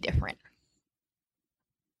would be different.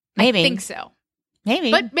 Maybe. I think so.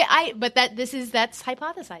 Maybe. But that's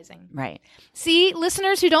hypothesizing. Right. See,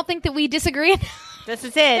 listeners who don't think that we disagree. This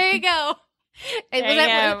is it. There you go.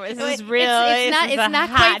 This is real. It's not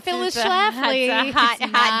quite Phyllis Schlafly. It's a hot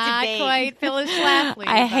debate. Not quite Phyllis Schlafly.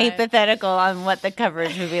 I hypothetical on what the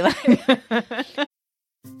coverage would be like.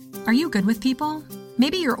 Are you good with people?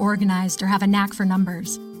 Maybe you're organized or have a knack for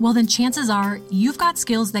numbers. Well, then chances are you've got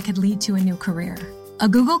skills that could lead to a new career. A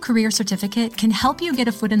Google Career Certificate can help you get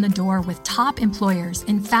a foot in the door with top employers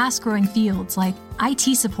in fast-growing fields like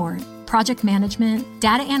IT support, project management,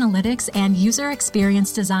 data analytics, and user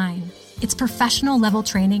experience design. It's professional-level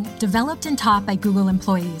training developed and taught by Google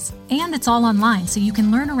employees. And it's all online, so you can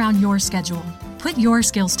learn around your schedule. Put your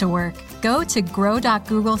skills to work. Go to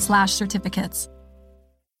grow.google/certificates.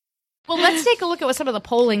 Well, let's take a look at what some of the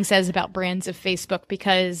polling says about brands of Facebook,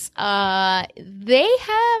 because there's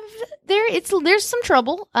some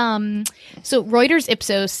trouble. So Reuters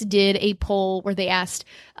Ipsos did a poll where they asked,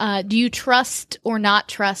 do you trust or not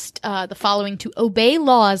trust the following to obey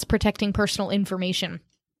laws protecting personal information?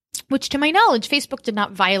 Which, to my knowledge, Facebook did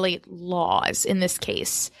not violate laws in this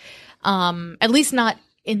case, at least not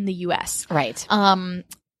in the U.S. Right.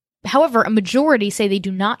 However, a majority say they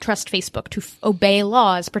do not trust Facebook to obey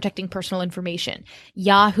laws protecting personal information.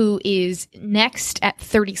 Yahoo is next at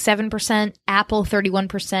 37%, Apple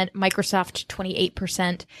 31%, Microsoft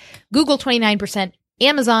 28%, Google 29%,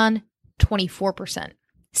 Amazon 24%.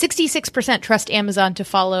 66% trust Amazon to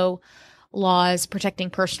follow laws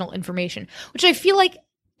protecting personal information, which I feel like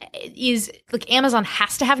is like Amazon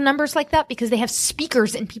has to have numbers like that because they have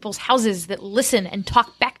speakers in people's houses that listen and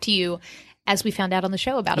talk back to you, as we found out on the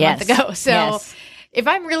show about a month ago. So if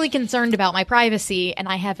I'm really concerned about my privacy and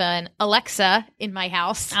I have an Alexa in my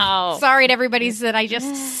house, sorry to everybody's that I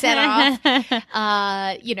just set off,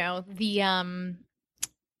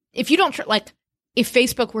 if you don't, if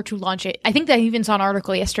Facebook were to launch it, I think that I even saw an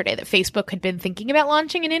article yesterday that Facebook had been thinking about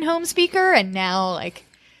launching an in-home speaker, and now,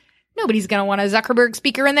 nobody's going to want a Zuckerberg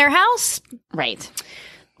speaker in their house. Right.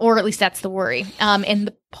 Or at least that's the worry. And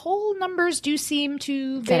the poll numbers do seem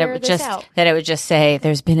to bear this out. That it would just say, this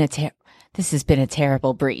has been a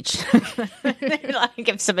terrible breach. Like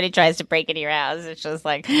if somebody tries to break into your house, it's just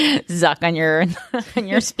like Zuck on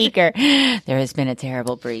your speaker. There has been a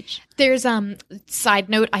terrible breach. There's side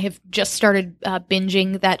note, I have just started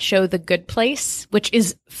binging that show The Good Place, which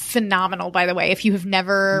is phenomenal, by the way. If you have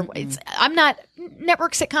never,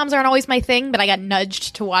 network sitcoms aren't always my thing, but I got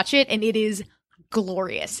nudged to watch it, and it is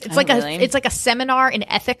glorious. It's it's like a seminar in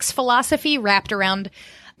ethics philosophy wrapped around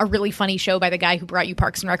a really funny show by the guy who brought you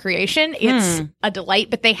Parks and Recreation. It's a delight,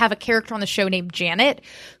 but they have a character on the show named Janet,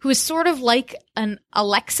 who is sort of like an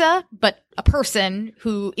Alexa, but a person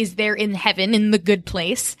who is there in heaven in the good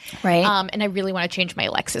place. Right. And I really want to change my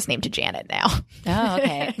Alexa's name to Janet now. Oh,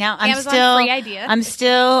 okay. Now Amazon free idea. I'm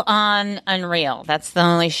still on Unreal. That's the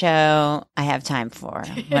only show I have time for.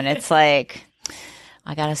 When it's like,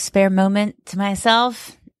 I got a spare moment to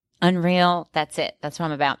myself. Unreal. That's it. That's what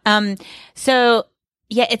I'm about. So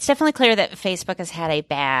yeah, it's definitely clear that Facebook has had a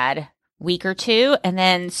bad week or two. And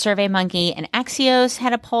then SurveyMonkey and Axios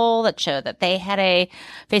had a poll that showed that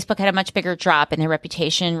Facebook had a much bigger drop in their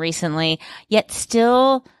reputation recently, yet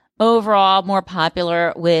still overall more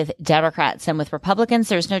popular with Democrats than with Republicans.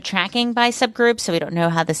 There's no tracking by subgroups, so we don't know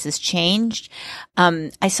how this has changed.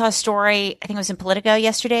 I saw a story, I think it was in Politico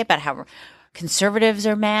yesterday, about how conservatives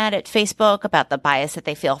are mad at Facebook about the bias that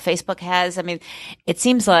they feel Facebook has. I mean, it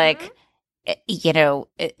seems like,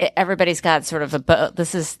 everybody's got sort of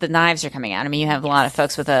the knives are coming out. I mean, you have a lot of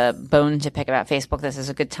folks with a bone to pick about Facebook. This is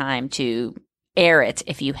a good time to air it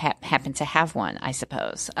if you happen to have one, I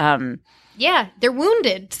suppose. Yeah, they're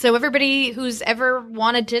wounded. So everybody who's ever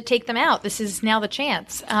wanted to take them out, this is now the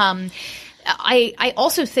chance. I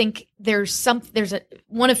also think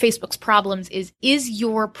one of Facebook's problems is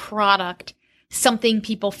your product something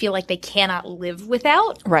people feel like they cannot live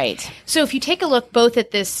without? Right. So if you take a look both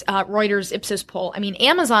at this Reuters Ipsos poll, I mean,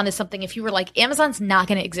 Amazon is something, if you were like, Amazon's not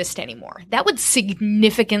going to exist anymore, that would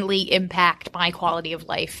significantly impact my quality of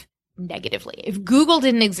life negatively. If Google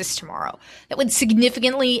didn't exist tomorrow, that would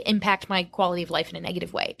significantly impact my quality of life in a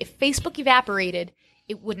negative way. If Facebook evaporated,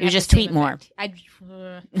 it wouldn't. You just tweet more. I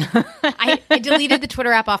deleted the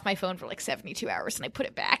Twitter app off my phone for like 72 hours and I put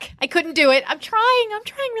it back. I couldn't do it. I'm trying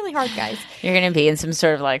really hard, guys. You're going to be in some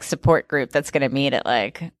sort of like support group that's going to meet at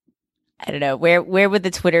like, I don't know, where would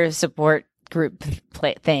the Twitter support group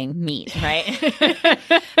thing meet, right?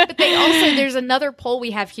 But there's another poll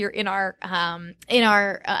we have here in our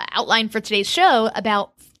outline for today's show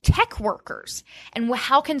about tech workers and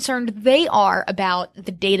how concerned they are about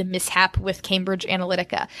the data mishap with Cambridge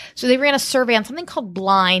Analytica. So they ran a survey on something called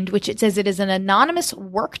Blind, which it says it is an anonymous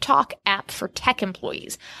work talk app for tech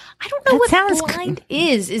employees. I don't know what Blind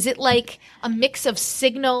is. Is it like a mix of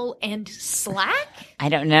Signal and Slack? I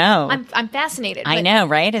don't know. I'm fascinated. I know,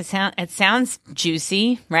 right? It sounds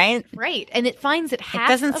juicy, right? Right. And it finds that half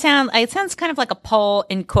it sounds kind of like a poll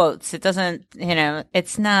in quotes. It doesn't,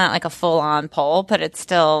 it's not like a full on poll, but it's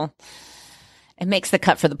still, it makes the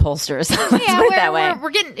cut for the pollsters. Let's put it that way.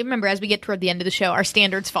 We're getting, remember, as we get toward the end of the show, our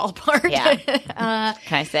standards fall apart. Yeah. Can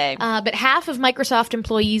I say? But half of Microsoft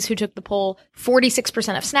employees who took the poll,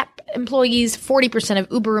 46% of Snap employees, 40% of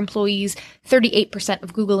Uber employees, 38%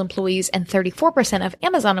 of Google employees, and 34% of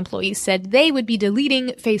Amazon employees said they would be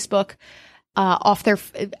deleting Facebook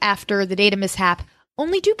after the data mishap.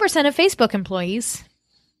 Only 2% of Facebook employees.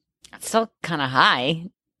 That's still kind of high.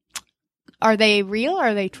 Are they real or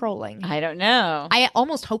are they trolling? I don't know. I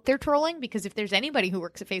almost hope they're trolling because if there's anybody who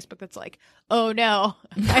works at Facebook that's like, oh no,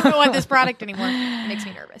 I don't want this product anymore, it makes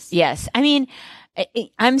me nervous. Yes. I mean,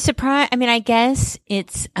 I'm surprised. I mean, I guess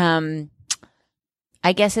it's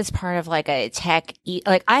part of like a tech,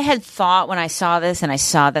 like I had thought when I saw this and I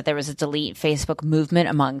saw that there was a delete Facebook movement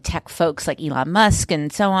among tech folks like Elon Musk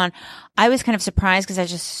and so on. I was kind of surprised because I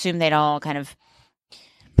just assumed they'd all kind of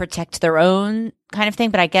protect their own kind of thing.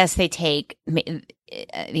 But I guess they take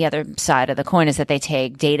the other side of the coin is that they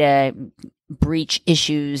take data breach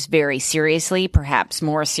issues very seriously, perhaps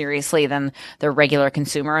more seriously than the regular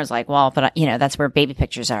consumer is like, well, but that's where baby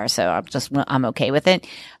pictures are. So I'm okay with it.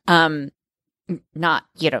 Not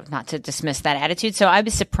to dismiss that attitude. So I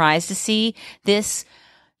was surprised to see this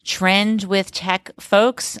trend with tech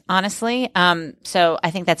folks, honestly. So I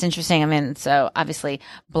think that's interesting. I mean, so obviously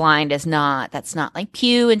Blind that's not like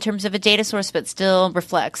Pew in terms of a data source, but still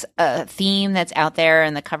reflects a theme that's out there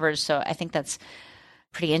in the coverage. So I think that's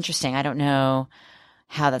pretty interesting. I don't know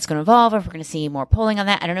how that's going to evolve, if we're going to see more polling on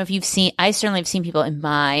that. I don't know if I certainly have seen people in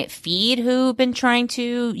my feed who've been trying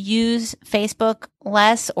to use Facebook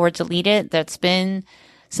less or delete it. That's been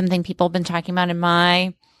something people have been talking about in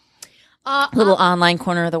my little online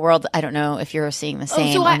corner of the world. I don't know if you're seeing the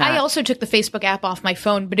same. So I also took the Facebook app off my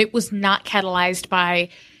phone, but it was not catalyzed by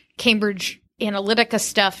Cambridge Analytica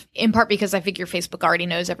stuff, in part because I figure Facebook already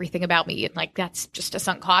knows everything about me and like that's just a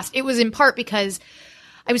sunk cost. It was in part because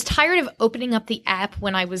I was tired of opening up the app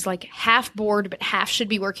when I was like half bored, but half should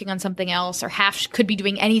be working on something else or half could be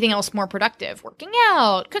doing anything else more productive. Working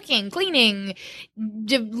out, cooking, cleaning,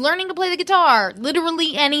 learning to play the guitar,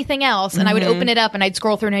 literally anything else. And I would open it up and I'd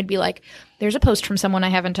scroll through and I'd be like, there's a post from someone I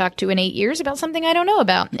haven't talked to in 8 years about something I don't know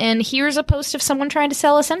about. And here's a post of someone trying to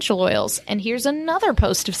sell essential oils. And here's another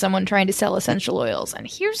post of someone trying to sell essential oils. And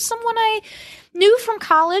here's someone I knew from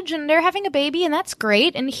college and they're having a baby and that's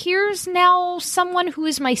great. And here's now someone who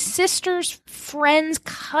is my sister's friend's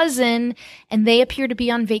cousin and they appear to be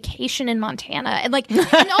on vacation in Montana. And like, and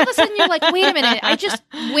all of a sudden you're like, wait a minute,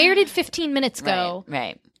 where did 15 minutes go?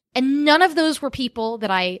 Right. And none of those were people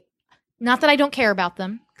that not that I don't care about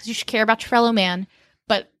them, because you should care about your fellow man,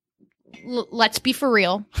 but let's be for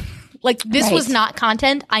real. Like this was not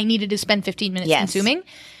content I needed to spend 15 minutes consuming.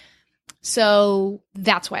 So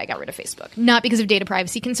that's why I got rid of Facebook. Not because of data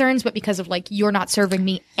privacy concerns, but because of like, you're not serving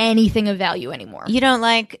me anything of value anymore. You don't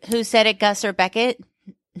like Who Said It, Gus or Beckett?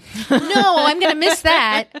 No, I'm going to miss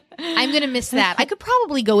that. I could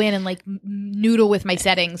probably go in and like noodle with my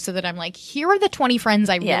settings so that I'm like, here are the 20 friends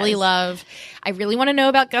I really love. I really want to know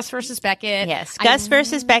about Gus versus Beckett. Yes. Gus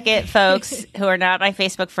versus Beckett, folks who are not my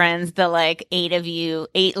Facebook friends, the like 8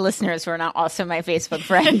 listeners who are not also my Facebook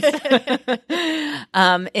friends,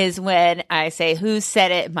 is when I say, who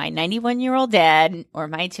said it? My 91-year-old dad or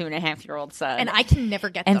my 2.5-year-old son. And I can never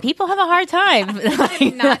get them. And people have a hard time. I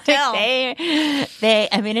cannot tell.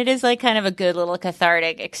 I mean, it is like kind of a good little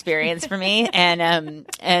cathartic experience for me,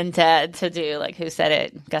 and to do like who said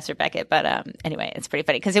it, Gus or Beckett. But anyway, it's pretty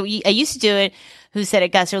funny because I used to do it, who said it,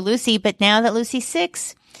 Gus or Lucy. But now that Lucy's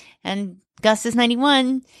 6 and Gus is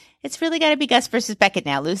 91, it's really got to be Gus versus Beckett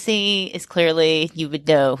now. Lucy is clearly, you would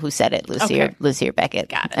know who said it, Lucy or Beckett.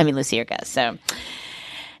 Got it. I mean, Lucy or Gus. So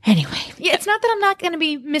anyway, yeah, it's not that I'm not going to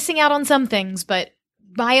be missing out on some things, but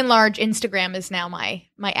by and large, Instagram is now my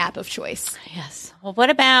app of choice. Yes. Well, what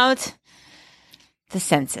about the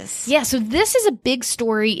census? Yeah, so this is a big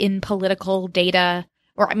story in political data,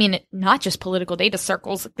 or I mean, not just political data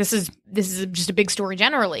circles. This is just a big story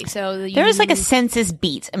generally. So there is like a census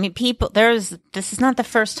beat. I mean, this is not the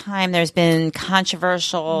first time there's been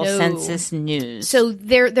controversial census news. So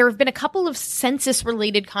there have been a couple of census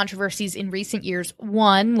related controversies in recent years.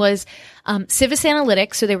 One was Civis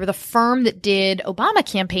Analytics. So they were the firm that did Obama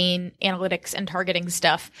campaign analytics and targeting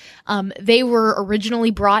stuff. They were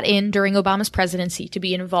originally brought in during Obama's presidency to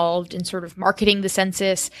be involved in sort of marketing the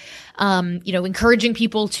census, encouraging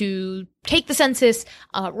people to take the census.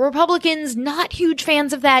 Republicans, not huge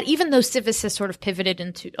fans of that, even though Civis has sort of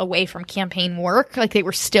pivoted away from campaign work. Like they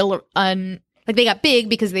were still they got big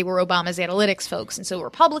because they were Obama's analytics folks. And so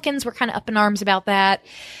Republicans were kind of up in arms about that.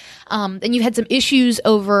 Then you had some issues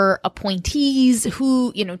over appointees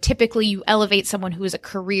who, typically you elevate someone who is a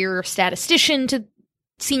career statistician to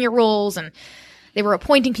senior roles, and they were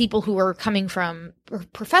appointing people who were coming from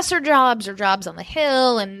professor jobs or jobs on the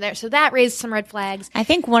Hill, and so that raised some red flags. I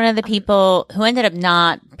think one of the people who ended up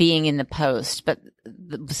not being in the post, but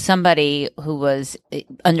somebody who was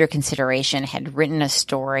under consideration had written a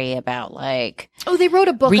story about they wrote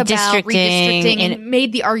a book about redistricting and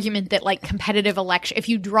made the argument that like competitive election, if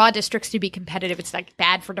you draw districts to be competitive, it's like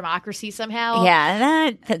bad for democracy somehow.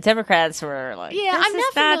 Yeah, the Democrats were like, yeah, I'm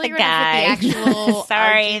not familiar the guy. With the actual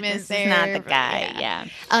sorry, this is not the guy.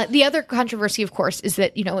 Yeah. The other controversy, of course, is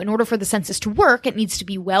that in order for the census to work, it needs to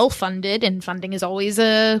be well funded, and funding is always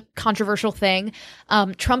a controversial thing.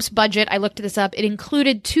 Trump's budget, I looked this up, it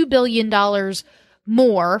included $2 billion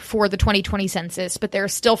more for the 2020 census, but there are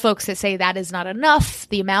still folks that say that is not enough.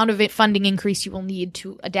 The amount of funding increase you will need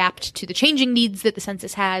to adapt to the changing needs that the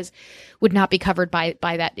census has would not be covered by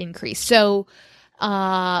that increase. So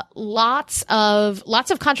lots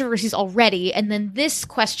of controversies already. And then this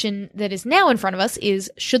question that is now in front of us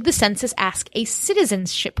is, should the census ask a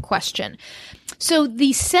citizenship question? So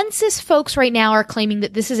the census folks right now are claiming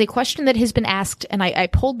that this is a question that has been asked, and I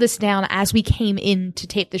pulled this down as we came in to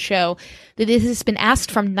tape the show, that this has been asked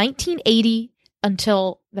from 1980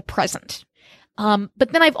 until the present.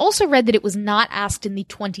 But then I've also read that it was not asked in the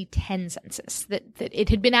 2010 census, that it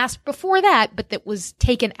had been asked before that, but that was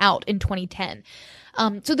taken out in 2010.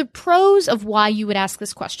 So the pros of why you would ask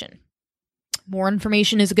this question. More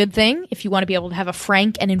information is a good thing if you want to be able to have a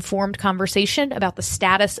frank and informed conversation about the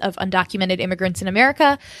status of undocumented immigrants in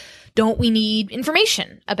America. Don't we need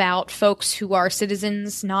information about folks who are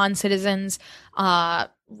citizens, non-citizens,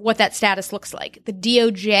 what that status looks like? The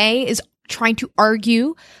DOJ is trying to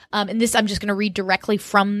argue, and this I'm just going to read directly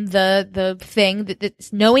from the thing,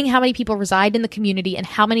 that knowing how many people reside in the community and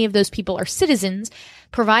how many of those people are citizens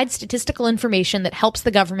provides statistical information that helps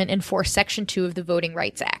the government enforce Section 2 of the Voting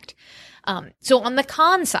Rights Act. So on the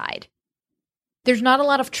con side, there's not a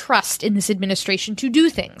lot of trust in this administration to do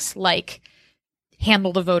things like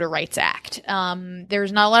handle the Voter Rights Act.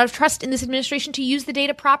 There's not a lot of trust in this administration to use the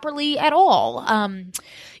data properly at all.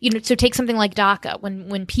 So take something like DACA.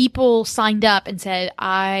 When people signed up and said,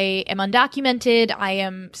 I am undocumented, I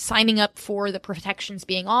am signing up for the protections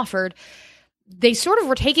being offered, they sort of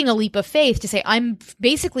were taking a leap of faith to say, I'm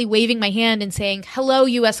basically waving my hand and saying, hello,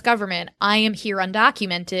 U.S. government, I am here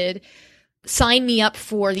undocumented. Sign me up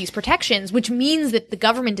for these protections, which means that the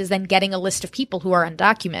government is then getting a list of people who are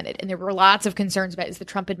undocumented. And there were lots of concerns about, is the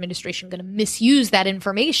Trump administration going to misuse that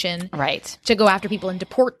information to go after people and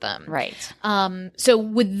deport them? Right. So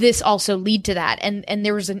would this also lead to that? And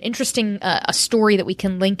there was an interesting a story that we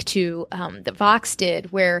can link to that Vox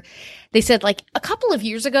did, where they said, like, a couple of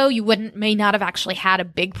years ago, you may not have actually had a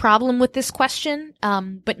big problem with this question.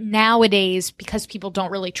 But nowadays, because people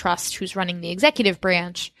don't really trust who's running the executive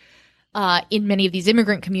branch, in many of these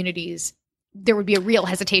immigrant communities, there would be a real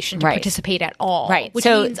hesitation to participate at all. Right. Which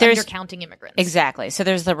so means there's undercounting immigrants. Exactly. So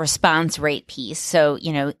there's the response rate piece. So,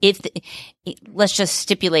 let's just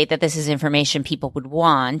stipulate that this is information people would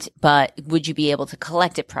want, but would you be able to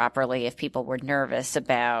collect it properly if people were nervous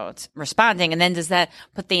about responding? And then does that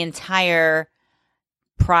put the entire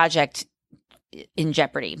project in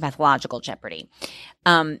jeopardy, methodological jeopardy?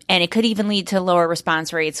 And it could even lead to lower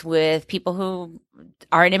response rates with people who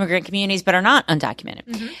are in immigrant communities but are not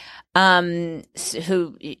undocumented.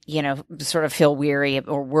 Who, sort of feel weary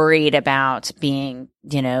or worried about being,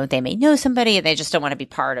 they may know somebody and they just don't want to be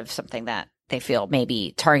part of something that they feel may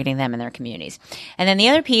be targeting them in their communities. And then the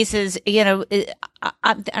other piece is, I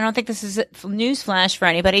don't think this is a newsflash for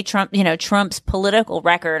anybody. Trump's political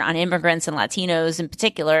record on immigrants and Latinos in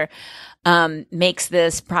particular makes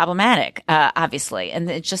this problematic, obviously.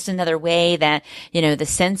 And it's just another way that, the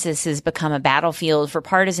census has become a battlefield for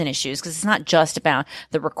partisan issues, because it's not just about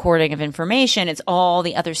the recording of information. It's all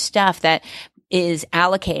the other stuff that is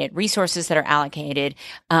allocated, resources that are allocated,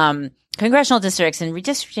 congressional districts and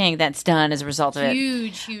redistricting that's done as a result of it.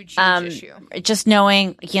 Huge issue. Just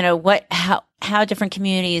knowing, how different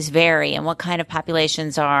communities vary and what kind of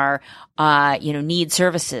populations are, need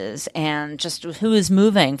services, and just who is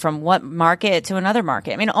moving from what market to another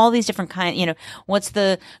market. I mean, all these different what's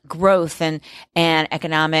the growth and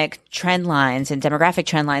economic trend lines and demographic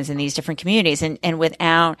trend lines in these different communities. And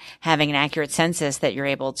without having an accurate census that you're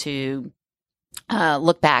able to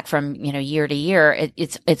look back from, year to year,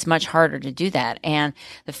 it's much harder to do that. And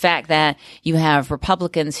the fact that you have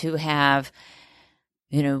Republicans who have,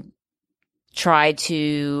 tried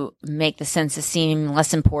to make the census seem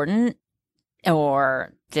less important,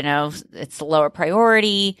 or, it's a lower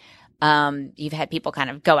priority. You've had people kind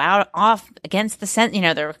of go off against the census.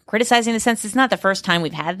 They're criticizing the census. It's not the first time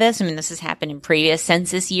we've had this. I mean, this has happened in previous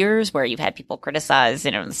census years where you've had people criticize,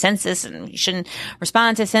 the census, and you shouldn't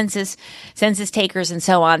respond to census takers and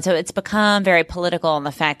so on. So it's become very political, and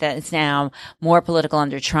the fact that it's now more political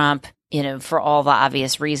under Trump, for all the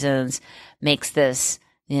obvious reasons, makes this,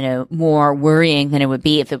 more worrying than it would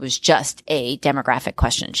be if it was just a demographic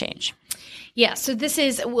question change. Yeah, so this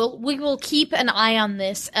is, we will keep an eye on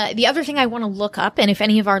this. The other thing I want to look up, and if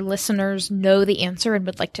any of our listeners know the answer and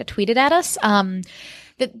would like to tweet it at us,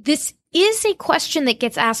 that this is a question that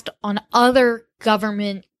gets asked on other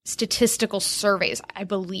government statistical surveys, I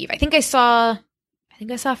believe. I think I saw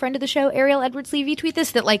a friend of the show, Ariel Edwards-Levy, tweet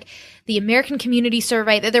this, that like the American Community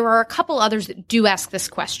Survey, that there are a couple others that do ask this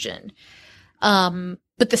question.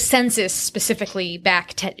 But the census specifically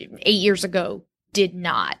back 8 years ago did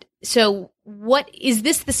not. So is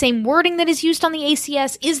this the same wording that is used on the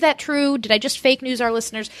ACS? Is that true? Did I just fake news our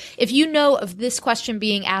listeners? If you know of this question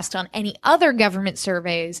being asked on any other government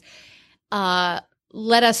surveys, let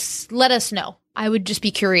us know. I would just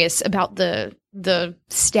be curious about the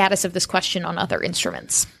status of this question on other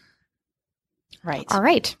instruments. Right. All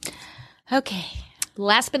right. Okay.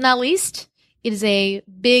 Last but not least, it is a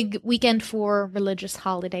big weekend for religious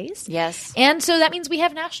holidays. Yes. And so that means we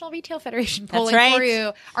have National Retail Federation polling That's right. for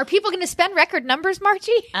you. Are people going to spend record numbers,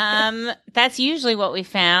 Margie? That's usually what we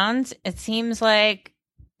found. It seems like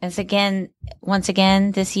once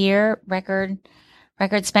again this year, record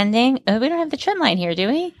spending. We don't have the trend line here, do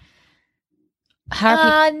we?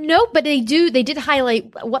 No, but they did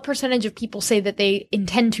highlight what percentage of people say that they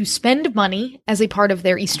intend to spend money as a part of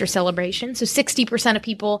their Easter celebration. So 60% of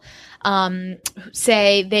people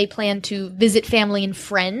say they plan to visit family and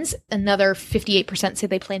friends. Another 58% say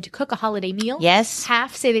they plan to cook a holiday meal. Yes.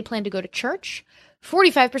 Half say they plan to go to church.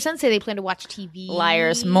 45% say they plan to watch TV.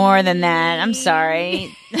 Liars, more than that. I'm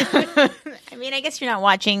sorry. I mean, I guess you're not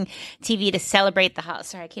watching TV to celebrate the holiday.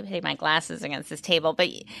 Sorry, I keep hitting my glasses against this table. But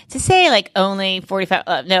to say like only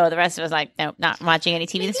 45, no, the rest of us like, no, not watching any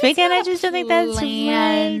TV this weekend. I just don't think that's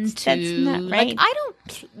right. That's not right.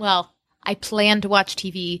 Like, I plan to watch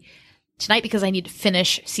TV tonight because I need to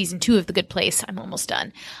finish season 2 of The Good Place. I'm almost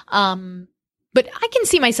done. But I can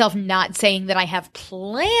see myself not saying that I have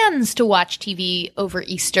plans to watch TV over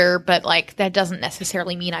Easter, but like that doesn't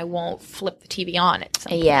necessarily mean I won't flip the TV on at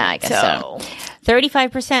some point. Yeah, I guess so.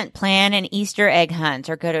 35% plan an Easter egg hunt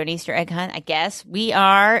or go to an Easter egg hunt. I guess we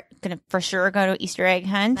are going to for sure go to an Easter egg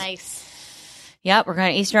hunt. Nice. Yep, we're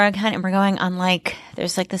going to Easter egg hunt, and we're going on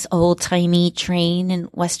there's like this old timey train in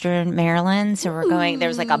Western Maryland. So we're going.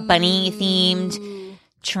 There's like a bunny themed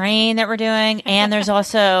train that we're doing, and there's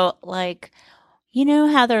also like. You know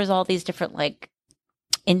how there's all these different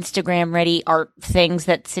Instagram ready art things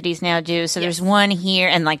that cities now do. So there's one here,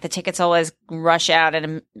 and like the tickets always rush out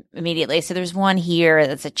and immediately. So there's one here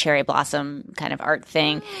that's a cherry blossom kind of art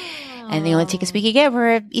thing. And the only tickets we could get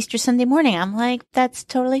were Easter Sunday morning. I'm like, that's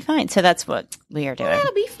totally fine. So that's what we are doing. Well,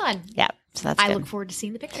 that'll be fun. Yeah. So that's I good. look forward to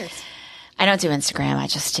seeing the pictures. I don't do Instagram. I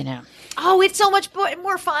just, Oh, it's so much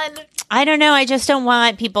more fun. I don't know. I just don't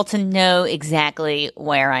want people to know exactly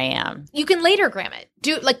where I am. You can later gram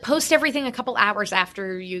it. Post everything a couple hours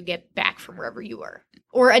after you get back from wherever you were,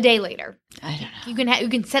 or a day later. I don't know. You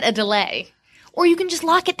can set a delay, or you can just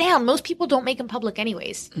lock it down. Most people don't make them public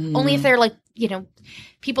anyways. Only if they're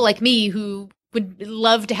people like me who would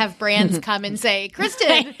love to have brands come and say,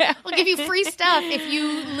 Kristen, we'll give you free stuff if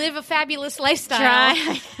you live a fabulous lifestyle.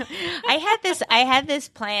 I had this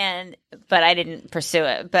plan, but I didn't pursue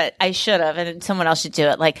it. But I should have, and someone else should do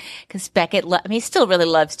it. Because Beckett, he still really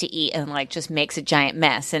loves to eat and just makes a giant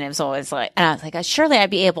mess. And it was always and I was like, surely I'd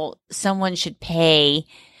be able. Someone should pay.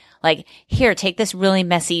 Here, take this really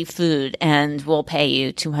messy food and we'll pay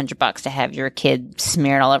you $200 to have your kid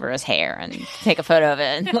smeared all over his hair and take a photo of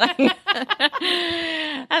it.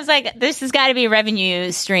 I was like, this has got to be a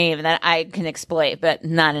revenue stream that I can exploit, but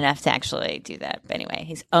not enough to actually do that. But anyway,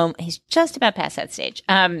 he's just about past that stage.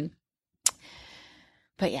 But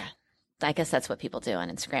yeah, I guess that's what people do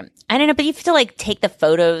on Instagram. I don't know, but you have to take the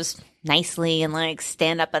photos nicely and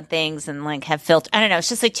stand up on things and have filter. I don't know. It's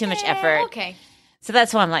just too much effort. Okay. So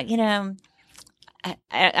that's why I'm I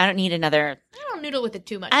don't need another. I don't noodle with it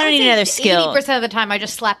too much. I don't need another skill. 80% of the time, I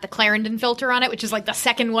just slap the Clarendon filter on it, which is the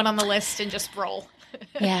second one on the list, and just roll.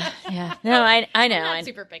 Yeah. No, I know. I'm not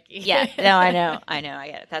super picky. Yeah. No, I know. I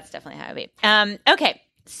get it. That's definitely how I be. Okay.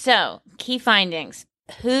 So key findings.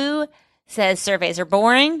 Who says surveys are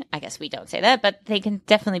boring? I guess we don't say that, but they can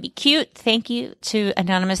definitely be cute. Thank you to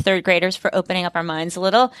anonymous third graders for opening up our minds a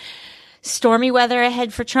little. Stormy weather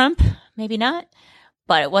ahead for Trump. Maybe not.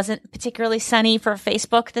 But it wasn't particularly sunny for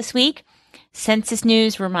Facebook this week. Census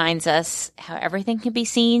News reminds us how everything can be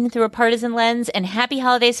seen through a partisan lens. And happy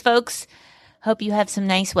holidays, folks. Hope you have some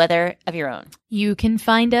nice weather of your own. You can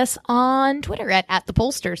find us on Twitter at The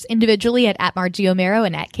Pollsters, individually at Margie O'Maro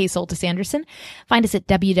and at Soltis Anderson. Find us at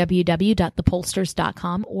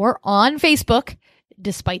www.thepollsters.com or on Facebook,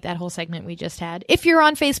 despite that whole segment we just had. If you're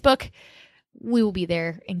on Facebook, we will be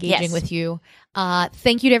there engaging with you.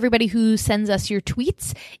 Thank you to everybody who sends us your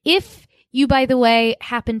tweets. If you, by the way,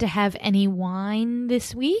 happen to have any wine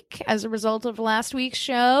this week as a result of last week's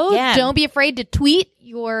show, don't be afraid to tweet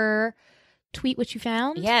what you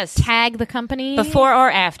found. Yes. Tag the company. Before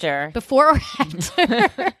or after. Before or after.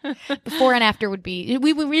 Before and after would be.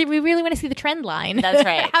 We really want to see the trend line. That's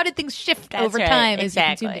right. How did things shift over time?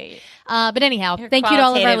 Exactly. As you consumed it? But anyhow, thank you to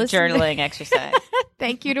all of our listeners. Journaling exercise.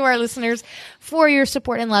 Thank you to our listeners for your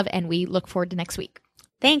support and love, and we look forward to next week.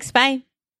 Thanks. Bye.